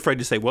woke, but you're afraid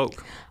to say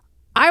woke.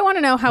 I want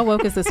to know how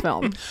woke is this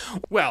film?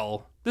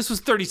 Well, this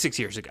was 36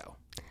 years ago.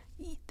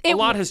 A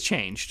lot has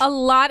changed. A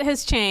lot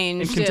has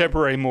changed. In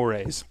contemporary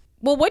mores.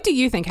 Well, what do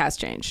you think has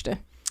changed?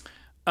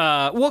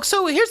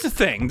 So here's the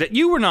thing, that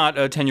you were not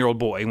a 10-year-old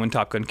boy when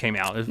Top Gun came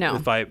out,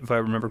 if I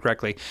remember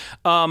correctly.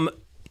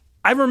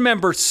 I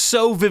remember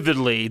so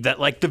vividly that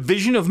like the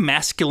vision of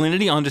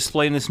masculinity on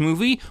display in this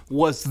movie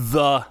was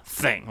the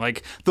thing.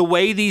 Like the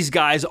way these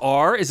guys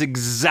are is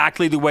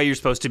exactly the way you're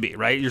supposed to be,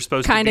 right? You're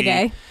supposed to be... Kind of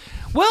gay.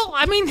 Well,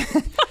 I mean...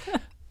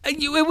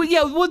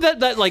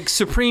 that like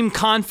supreme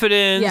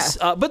confidence. Yes.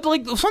 But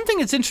like something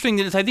that's interesting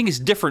that I think is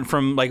different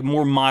from like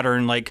more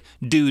modern like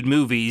dude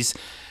movies.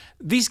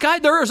 These guys,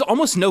 there is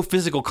almost no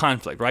physical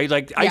conflict, right?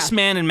 Like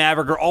Iceman and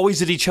Maverick are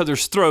always at each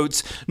other's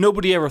throats.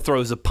 Nobody ever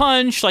throws a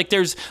punch. Like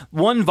there's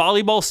one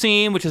volleyball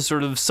scene, which is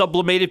sort of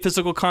sublimated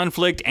physical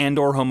conflict and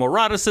or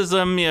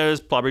homoeroticism. There's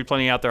probably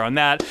plenty out there on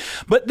that.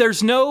 But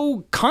there's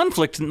no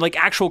conflict, like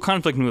actual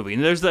conflict in the movie.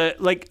 And there's not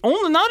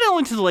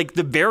only to like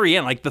the very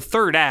end, like the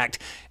third act,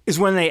 is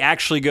when they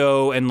actually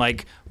go and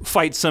like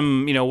fight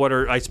some, what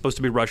are supposed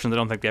to be Russians? I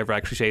don't think they ever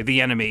actually say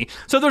the enemy.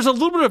 So there's a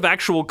little bit of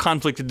actual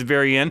conflict at the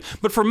very end,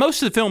 but for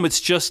most of the film,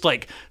 it's just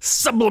like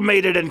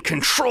sublimated and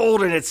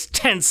controlled and it's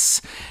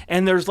tense.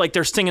 And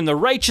they're singing the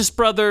Righteous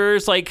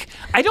Brothers. Like,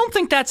 I don't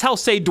think that's how,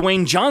 say,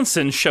 Dwayne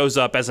Johnson shows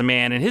up as a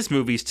man in his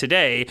movies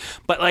today,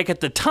 but like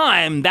at the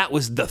time, that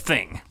was the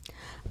thing.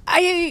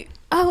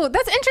 Oh,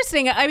 that's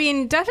interesting. I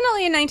mean,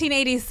 definitely in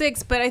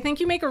 1986, but I think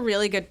you make a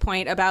really good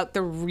point about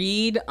the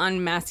read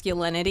on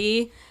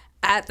masculinity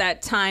at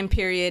that time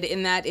period,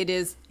 in that it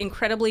is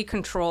incredibly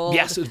controlled.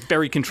 Yes, it's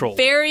very controlled.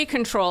 Very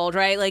controlled,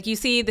 right? Like you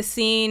see the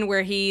scene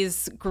where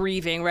he's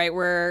grieving, right?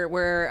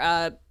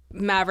 Where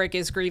Maverick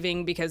is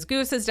grieving because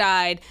Goose has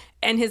died,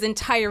 and his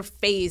entire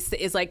face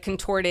is like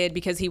contorted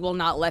because he will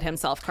not let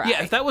himself cry.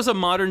 Yeah, if that was a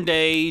modern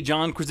day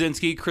John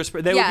Krasinski,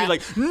 they would be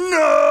like,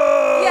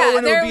 no! Yeah,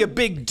 and it would be a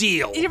big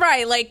deal.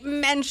 Right, like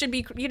men should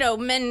be,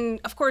 men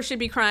of course should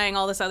be crying,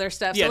 all this other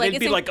stuff. Yeah, so, like, they'd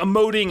be like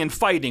emoting and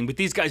fighting, but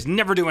these guys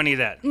never do any of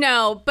that.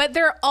 No, but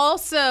they're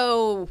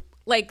also,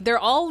 they're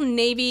all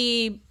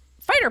Navy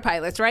fighter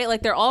pilots, right?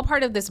 Like they're all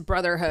part of this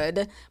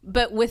brotherhood,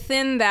 but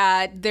within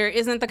that, there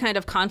isn't the kind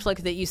of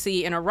conflict that you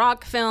see in a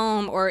rock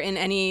film or in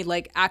any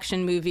like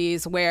action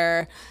movies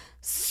where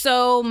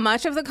so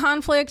much of the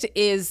conflict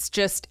is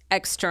just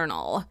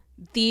external.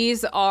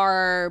 These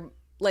are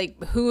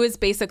like, who is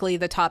basically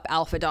the top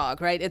alpha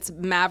dog, right? It's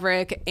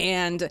Maverick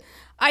and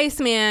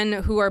Iceman,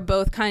 who are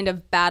both kind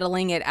of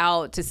battling it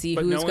out to see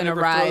who's going to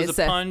rise. Throws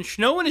a punch.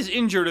 No one is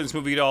injured in this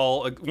movie at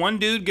all. One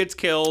dude gets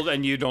killed,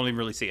 and you don't even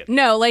really see it.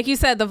 No, like you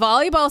said, the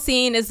volleyball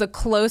scene is the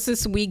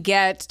closest we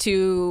get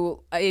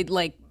to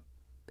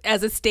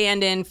as a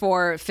stand-in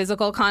for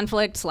physical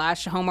conflict /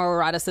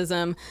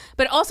 homoeroticism,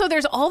 but also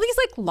there's all these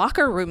like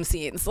locker room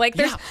scenes. Like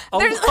there's a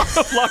lot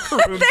of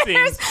locker room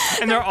scenes,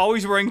 and they're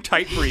always wearing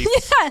tight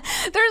briefs. Yeah,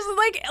 there's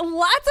like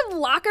lots of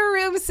locker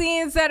room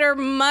scenes that are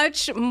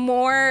much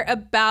more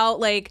about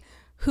like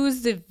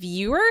who's the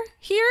viewer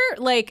here,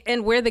 like,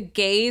 and where the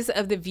gaze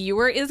of the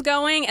viewer is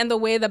going and the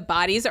way the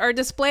bodies are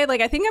displayed.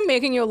 Like, I think I'm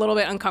making you a little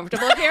bit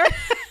uncomfortable here.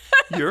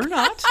 You're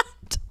not.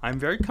 I'm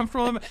very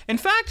comfortable. In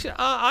fact,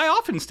 I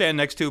often stand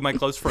next to my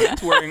close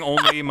friends wearing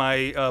only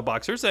my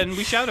boxers, and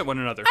we shout at one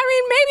another. I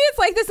mean, maybe it's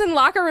like this in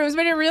locker rooms,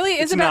 but it really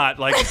is not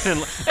like in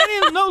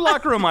no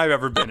locker room I've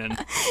ever been in.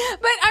 But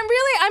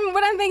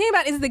what I'm thinking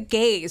about is the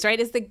gaze, right?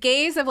 Is the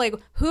gaze of like,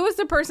 who is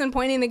the person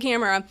pointing the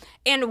camera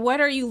and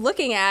what are you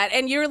looking at?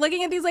 And you're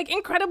looking at these like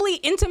incredibly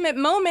intimate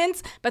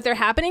moments, but they're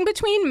happening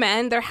between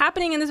men. They're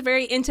happening in this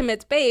very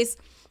intimate space,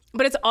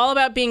 but it's all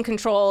about being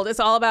controlled. It's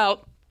all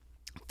about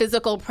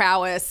physical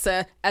prowess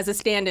as a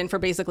stand-in for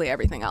basically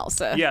everything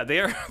else. Yeah, they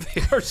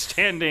are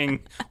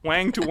standing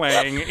wang to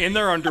wang in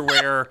their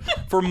underwear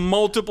for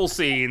multiple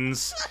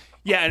scenes.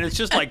 Yeah, and it's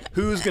just like,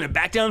 who's going to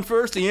back down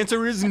first? The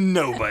answer is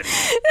nobody.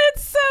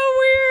 It's so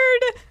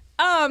weird.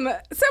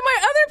 So my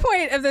other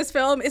point of this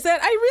film is that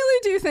I really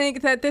do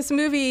think that this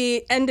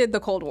movie ended the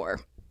Cold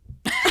War.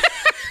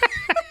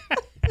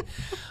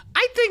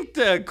 I think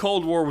the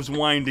Cold War was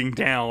winding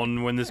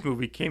down when this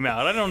movie came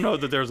out. I don't know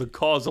that there's a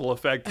causal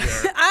effect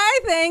there. I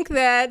think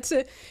that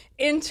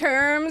in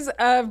terms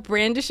of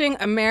brandishing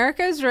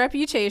America's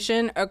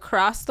reputation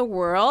across the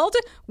world,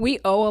 we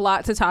owe a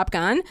lot to Top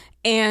Gun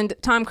and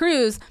Tom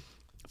Cruise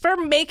for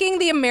making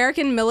the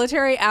American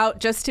military out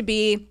just to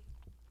be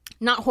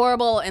not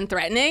horrible and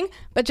threatening,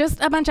 but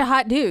just a bunch of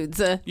hot dudes.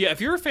 Yeah,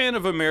 if you're a fan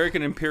of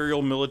American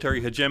imperial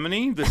military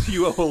hegemony,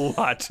 you owe a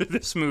lot to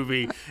this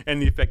movie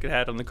and the effect it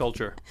had on the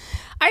culture.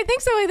 I think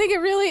so. I think it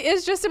really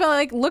is just about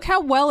like, look how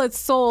well it's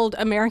sold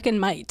American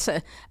might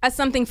as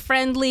something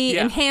friendly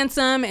and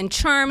handsome and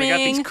charming. They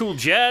got these cool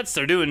jets.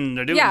 They're doing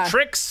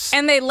tricks.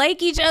 And they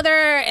like each other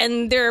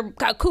and they're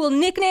got cool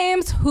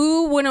nicknames.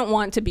 Who wouldn't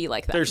want to be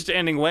like that? They're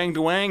standing wang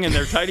to wang in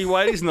their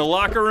tighty-whities in the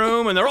locker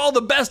room, and they're all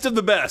the best of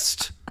the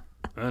best.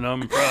 And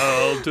I'm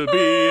proud to be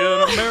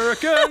an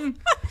American.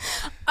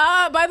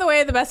 By the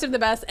way, the best of the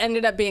best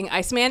ended up being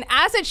Iceman,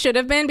 as it should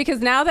have been, because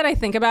now that I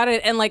think about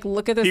it and like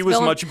look at this film. He was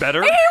much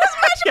better. He was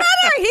much better.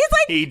 He's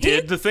like he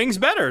did the things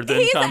better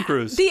than Tom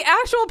Cruise. The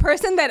actual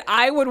person that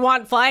I would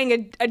want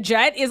flying a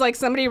jet is like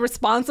somebody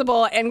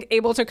responsible and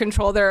able to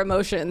control their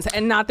emotions,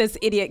 and not this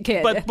idiot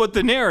kid. But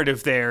the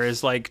narrative there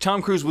is like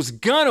Tom Cruise was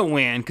gonna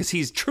win because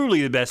he's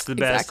truly the best of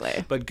the best.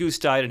 Exactly. But Goose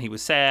died and he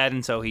was sad,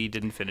 and so he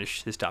didn't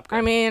finish his Top Gun.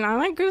 I mean, I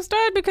like Goose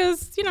died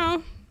because, you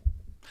know.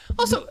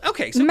 Also,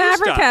 okay, so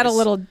Maverick had a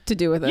little to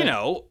do with it. You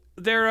know,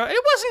 it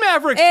wasn't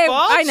Maverick's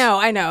fault.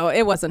 I know.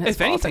 It wasn't his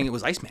fault. If anything, it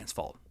was Iceman's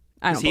fault.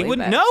 I don't believe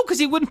that. No, because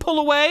he wouldn't pull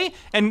away,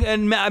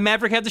 and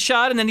Maverick had the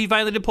shot, and then he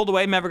finally did pull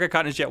away. Maverick got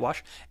caught in his jet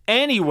wash.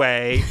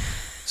 Anyway,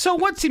 so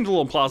what seems a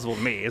little implausible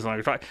to me is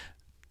like,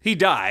 he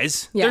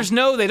dies. Yeah.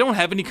 They don't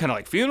have any kind of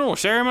like funeral or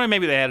ceremony.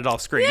 Maybe they had it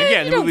off screen. Yeah,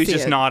 Again, the movie's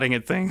just it. nodding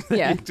at things.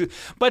 Yeah.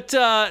 But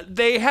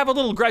they have a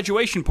little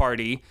graduation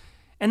party.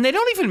 And they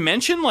don't even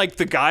mention, like,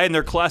 the guy in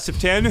their class of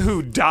 10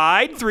 who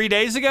died 3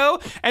 days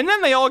ago. And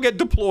then they all get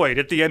deployed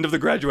at the end of the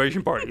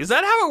graduation party. Is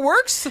that how it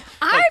works?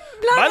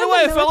 By the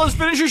way, fellas,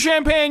 finish your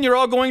champagne. You're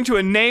all going to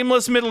a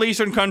nameless Middle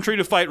Eastern country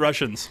to fight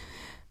Russians.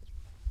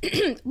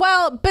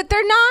 Well, but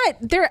they're not.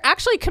 They're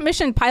actually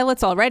commissioned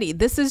pilots already.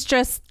 This is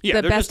just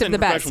the best of the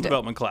best. Professional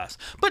development class.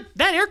 But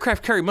that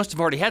aircraft carrier must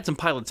have already had some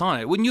pilots on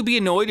it. Wouldn't you be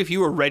annoyed if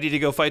you were ready to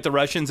go fight the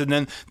Russians and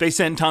then they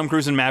sent Tom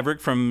Cruise and Maverick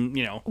from,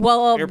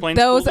 airplane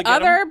school those to get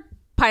other them?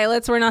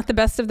 Pilots were not the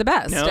best of the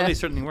best. No, they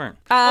certainly weren't.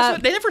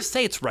 Also, they never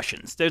say it's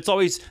Russians. It's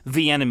always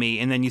the enemy,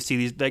 and then you see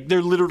these, like,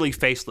 they're literally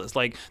faceless.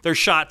 Like, they're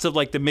shots of,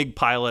 like, the MiG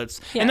pilots,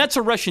 and that's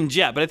a Russian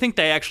jet, but I think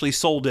they actually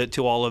sold it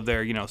to all of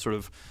their,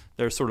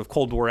 their sort of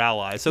Cold War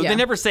allies. So they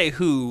never say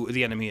who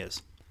the enemy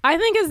is. I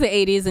think it's the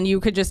 80s, and you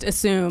could just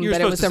assume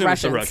that it was the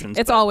Russians.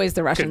 It's always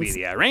the Russians. Could be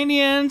the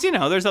Iranians.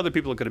 There's other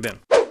people it could have been.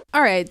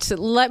 All right,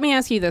 let me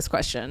ask you this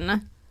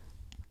question.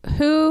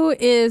 Who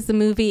is the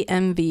movie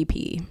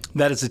MVP?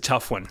 That is a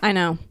tough one. I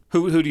know.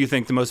 Who do you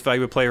think the most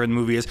valuable player in the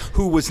movie is?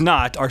 Who was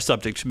not our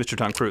subject, Mr.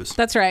 Tom Cruise?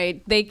 That's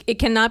right. It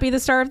cannot be the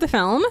star of the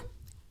film,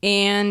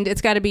 and it's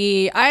got to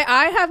be.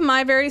 I have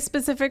my very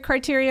specific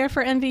criteria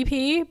for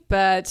MVP,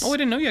 but I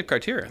didn't know you had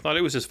criteria. I thought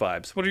it was just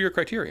vibes. What are your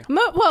criteria?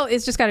 Well,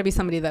 it's just got to be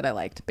somebody that I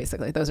liked.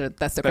 Basically, that's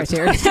the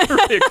criteria. That's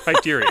really a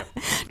criteria.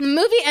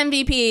 Movie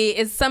MVP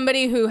is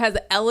somebody who has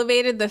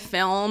elevated the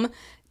film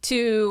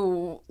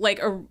to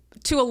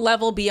to a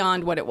level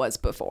beyond what it was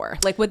before.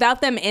 Like, without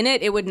them in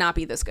it, it would not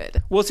be this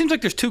good. Well, it seems like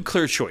there's two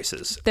clear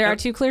choices. There are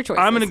two clear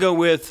choices. I'm going to go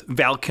with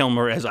Val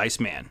Kilmer as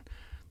Iceman.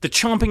 The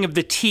chomping of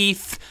the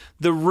teeth,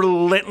 the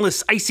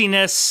relentless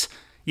iciness.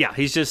 Yeah,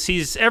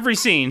 he's every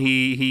scene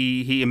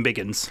he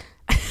embiggens.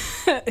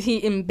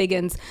 He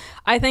embiggens.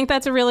 I think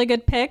that's a really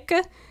good pick.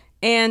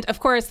 And of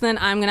course, then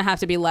I'm going to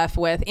have to be left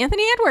with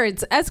Anthony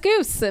Edwards as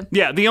Goose.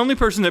 Yeah, the only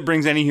person that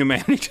brings any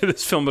humanity to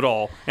this film at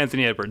all,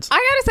 Anthony Edwards. I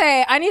gotta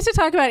say, I need to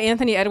talk about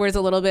Anthony Edwards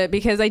a little bit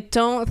because I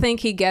don't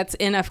think he gets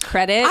enough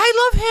credit.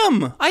 I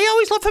love him. I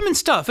always love him in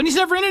stuff, and he's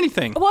never in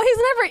anything. Well, he's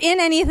never in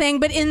anything,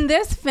 but in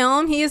this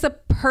film, he is a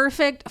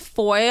perfect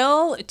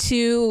foil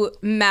to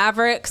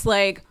Maverick's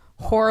like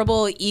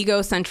horrible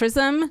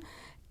egocentrism.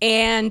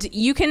 And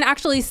you can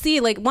actually see,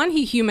 like, one,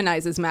 he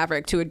humanizes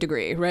Maverick to a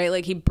degree, right?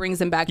 Like, he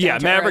brings him back down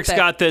to Maverick's earth.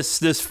 got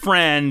this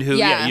friend who,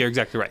 you're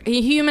exactly right.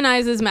 He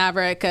humanizes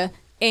Maverick,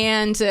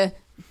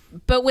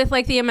 but with,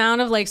 like, the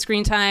amount of, like,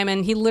 screen time,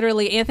 and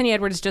Anthony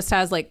Edwards just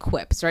has, like,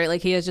 quips, right?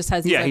 Like, he just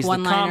has these, like,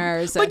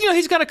 one-liners. But,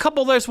 he's got a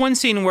couple, there's one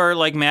scene where,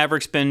 like,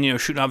 Maverick's been,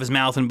 shooting off his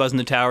mouth and buzzing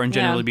the tower and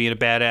generally being a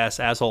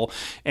badass asshole.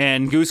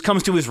 And Goose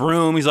comes to his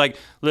room. He's like,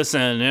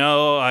 listen,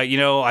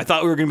 I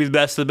thought we were going to be the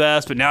best of the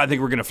best, but now I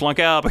think we're going to flunk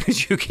out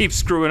because you keep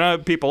screwing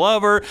up people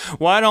over.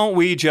 Why don't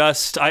we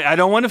just, I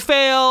don't want to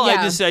fail.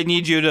 Yeah. I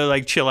need you to,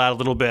 like, chill out a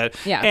little bit.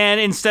 Yeah. And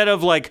instead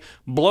of, like,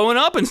 blowing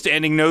up and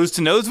standing nose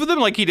to nose with him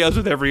like he does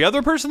with every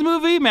other person in the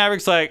movie,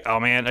 Maverick's like, oh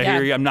man, I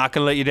hear you. I'm not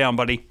going to let you down,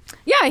 buddy.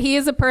 Yeah, he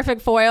is a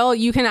perfect foil.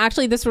 You can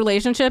actually, this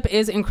relationship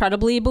is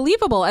incredibly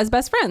believable as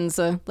best friends.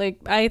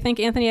 I think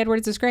Anthony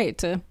Edwards is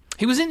great.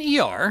 He was in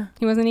ER.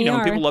 He was in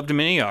ER. People loved him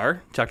in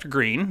ER. Dr.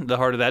 Green, the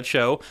heart of that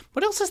show.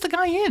 What else is the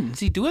guy in?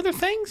 Does he do other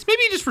things?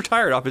 Maybe he just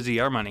retired off his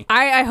ER money.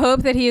 I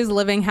hope that he is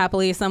living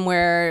happily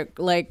somewhere,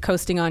 like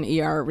coasting on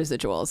ER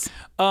residuals.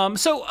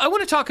 So I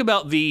want to talk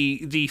about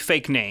the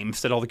fake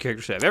names that all the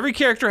characters have. Every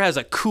character has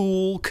a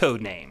cool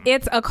code name.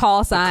 It's a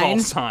call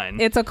sign.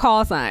 It's a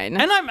call sign.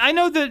 And I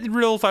know that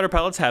real fighter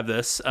pilots have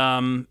this,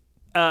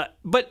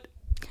 but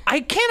I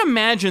can't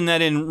imagine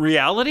that in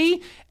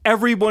reality,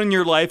 everyone in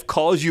your life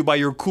calls you by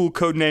your cool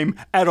code name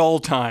at all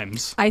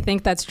times. I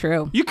think that's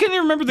true. You can't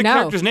even remember the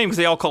character's name because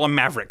they all call him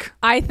Maverick.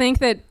 I think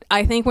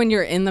when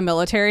you're in the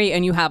military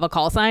and you have a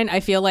call sign,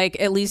 I feel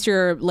like at least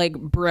your like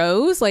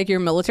bros, like your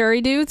military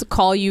dudes,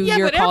 call you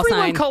your call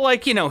sign.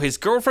 His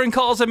girlfriend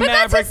calls him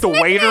Maverick. The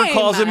waiter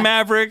calls him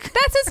Maverick.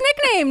 That's his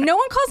nickname. No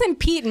one calls him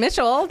Pete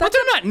Mitchell. But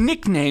they're not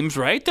nicknames,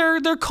 right?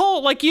 They're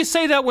called, like you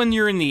say that when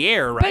you're in the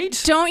air, right?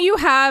 But don't you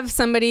have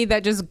somebody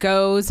that just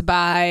goes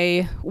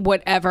by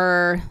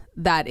whatever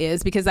that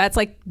is, because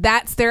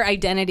that's their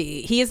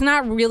identity. He is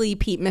not really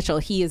Pete Mitchell.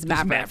 He is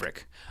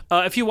Maverick.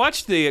 If you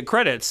watch the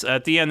credits,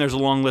 at the end there's a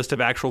long list of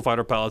actual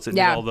fighter pilots that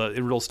did all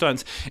the real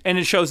stunts, and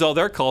it shows all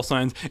their call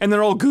signs, and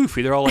they're all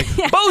goofy. They're all like,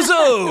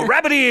 Bozo,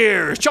 Rabbit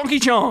Ears, Chonky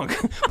Chonk.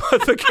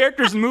 But the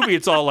characters in the movie,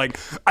 it's all like,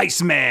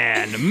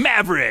 Iceman,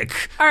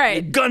 Maverick, all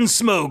right,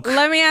 Gunsmoke.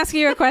 Let me ask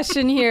you a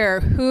question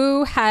here.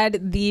 Who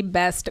had the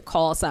best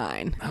call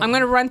sign? I'm going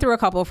to run through a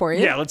couple for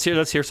you. Yeah, let's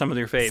hear some of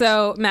your faves.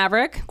 So,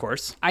 Maverick. Of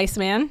course.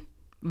 Iceman.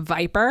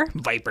 Viper,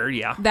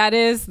 yeah. That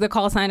is the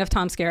call sign of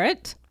Tom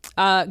Skerritt.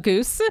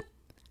 Goose.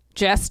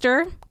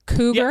 Jester,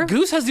 Cougar. Yeah,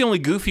 Goose has the only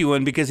goofy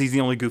one because he's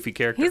the only goofy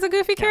character. He's a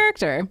goofy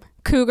character.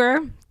 Cougar,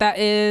 that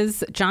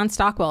is John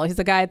Stockwell. He's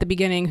the guy at the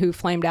beginning who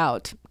flamed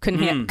out.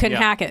 Couldn't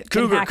hack it.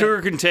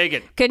 Cougar couldn't take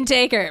it. Couldn't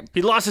take her.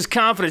 He lost his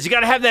confidence. You got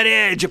to have that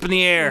edge up in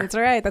the air. That's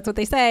right. That's what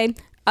they say.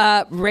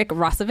 Rick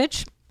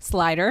Rossovich,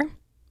 Slider.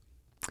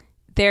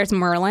 There's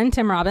Merlin,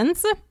 Tim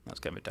Robbins. That's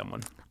kind of a dumb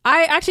one.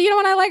 You know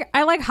what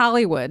I like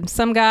Hollywood.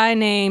 Some guy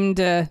named...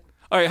 all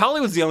right,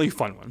 Hollywood's the only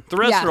fun one. The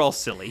rest are all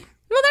silly.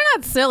 Well, they're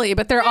not silly,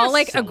 but they're all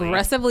like silly.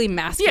 Aggressively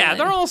masculine. Yeah,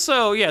 they're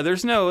also,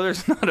 there's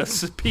not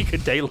a peak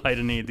of daylight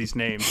in any of these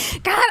names.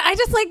 God, I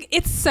just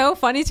it's so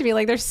funny to me.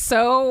 Like, there's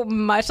so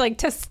much like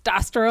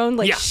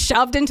testosterone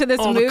shoved into this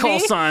movie. All the call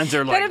signs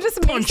are like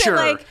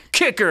puncher,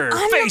 kicker,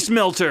 face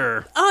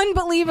melter.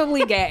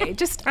 Unbelievably gay.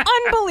 Just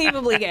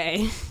unbelievably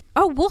gay.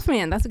 Oh,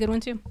 Wolfman. That's a good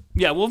one, too.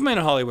 Yeah, Wolfman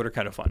and Hollywood are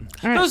kind of fun.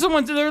 Right. Those are the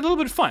ones that are a little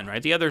bit fun,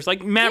 right? The others,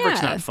 like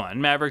Maverick's not fun.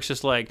 Maverick's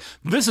just like,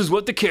 this is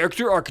what the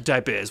character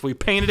archetype is. We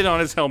painted it on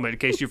his helmet in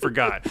case you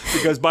forgot.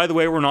 Because, by the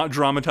way, we're not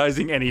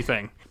dramatizing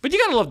anything. But you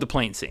gotta love the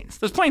plane scenes.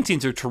 Those plane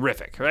scenes are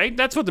terrific, right?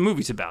 That's what the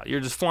movie's about.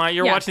 You're just flying.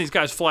 You're watching these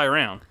guys fly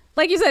around.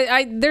 Like you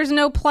said, there's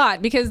no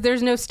plot because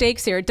there's no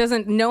stakes here.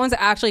 No one's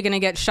actually going to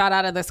get shot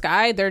out of the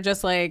sky. They're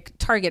just like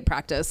target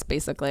practice,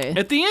 basically.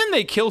 At the end,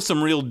 they kill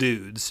some real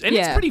dudes. And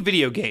it's pretty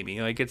video gamey.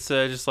 Like, it's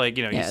just like,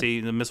 you see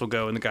the missile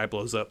go and the guy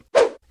blows up.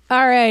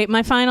 All right,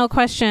 my final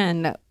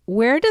question.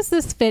 Where does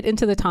this fit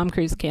into the Tom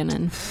Cruise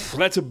canon? Well,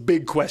 that's a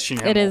big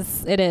question. It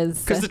is.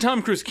 Because the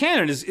Tom Cruise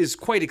canon is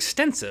quite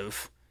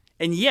extensive.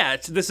 And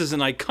yet, this is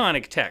an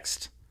iconic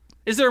text.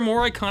 Is there a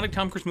more iconic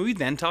Tom Cruise movie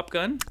than Top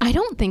Gun? I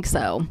don't think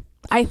so.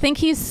 I think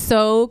he's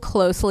so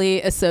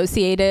closely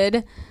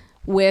associated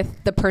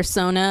with the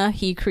persona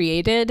he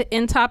created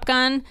in Top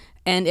Gun,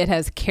 and it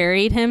has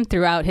carried him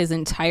throughout his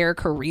entire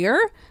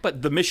career.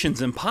 But the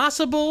Mission's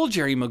Impossible,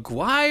 Jerry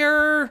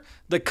Maguire,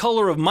 the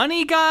Color of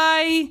Money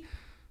guy,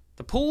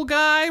 the pool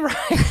guy,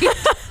 right?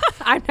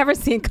 I've never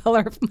seen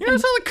Color of Money. You never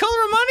saw the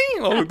Color of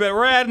Money? Well,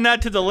 we're adding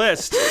that to the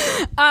list. No,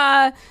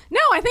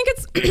 I think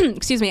it's,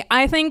 excuse me,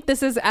 I think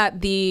this is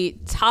at the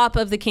top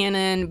of the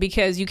canon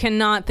because you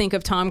cannot think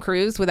of Tom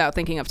Cruise without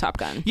thinking of Top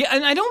Gun. Yeah,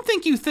 and I don't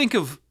think you think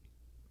of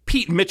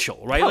Pete Mitchell,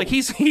 right? Oh. Like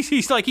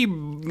he's like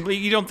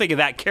you don't think of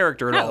that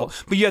character at all,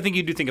 but I think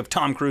you do think of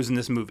Tom Cruise in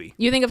this movie.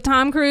 You think of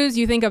Tom Cruise,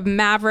 you think of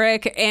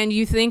Maverick, and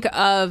you think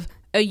of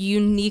a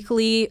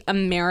uniquely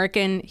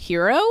American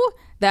hero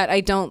that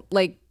I don't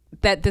like,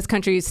 that this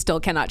country still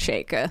cannot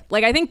shake.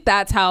 Like, I think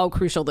that's how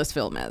crucial this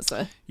film is.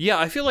 Yeah,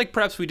 I feel like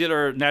perhaps we did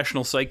our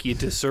national psyche a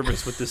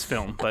disservice with this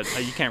film, but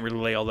you can't really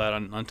lay all that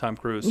on Tom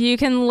Cruise. You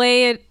can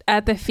lay it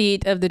at the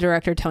feet of the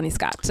director, Tony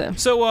Scott.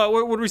 So what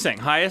are we saying?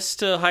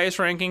 Highest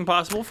ranking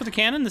possible for the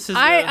canon? This is.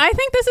 I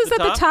think this is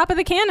the at the top of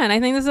the canon. I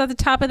think this is at the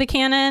top of the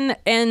canon,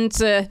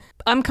 and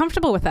I'm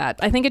comfortable with that.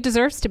 I think it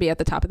deserves to be at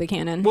the top of the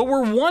canon. Well,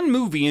 we're one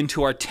movie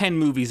into our 10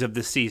 movies of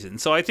this season,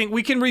 so I think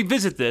we can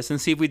revisit this and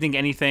see if we think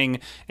anything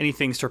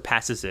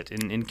surpasses it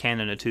in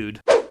canonitude.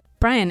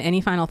 Brian, any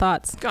final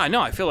thoughts? God,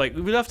 no, I feel like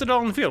we left it all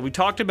in the field. We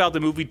talked about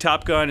the movie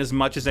Top Gun as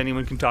much as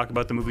anyone can talk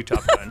about the movie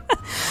Top Gun.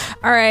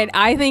 All right,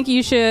 I think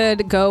you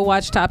should go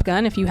watch Top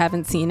Gun if you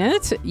haven't seen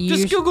it.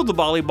 Just Google the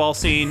volleyball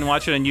scene,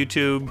 watch it on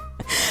YouTube.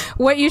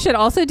 What you should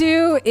also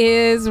do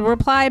is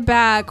reply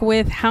back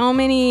with how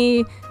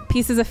many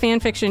pieces of fan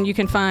fiction you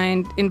can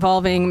find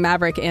involving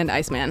Maverick and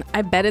Iceman.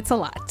 I bet it's a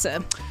lot.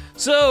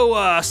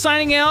 So,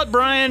 signing out,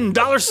 Brian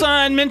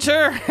 $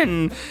 Minter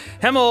and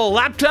Hemel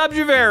Laptop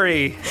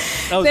Javeri.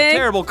 That was a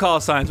terrible call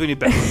signs. We need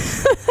better.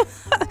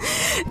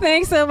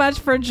 Thanks so much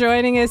for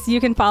joining us. You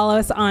can follow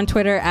us on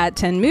Twitter at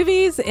 10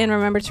 Movies, and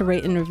remember to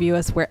rate and review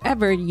us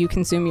wherever you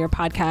consume your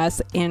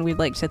podcasts. And we'd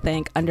like to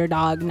thank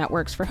Underdog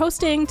Networks for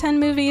hosting 10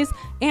 Movies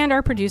and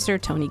our producer,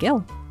 Tony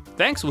Gill.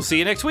 Thanks. We'll see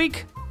you next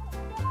week.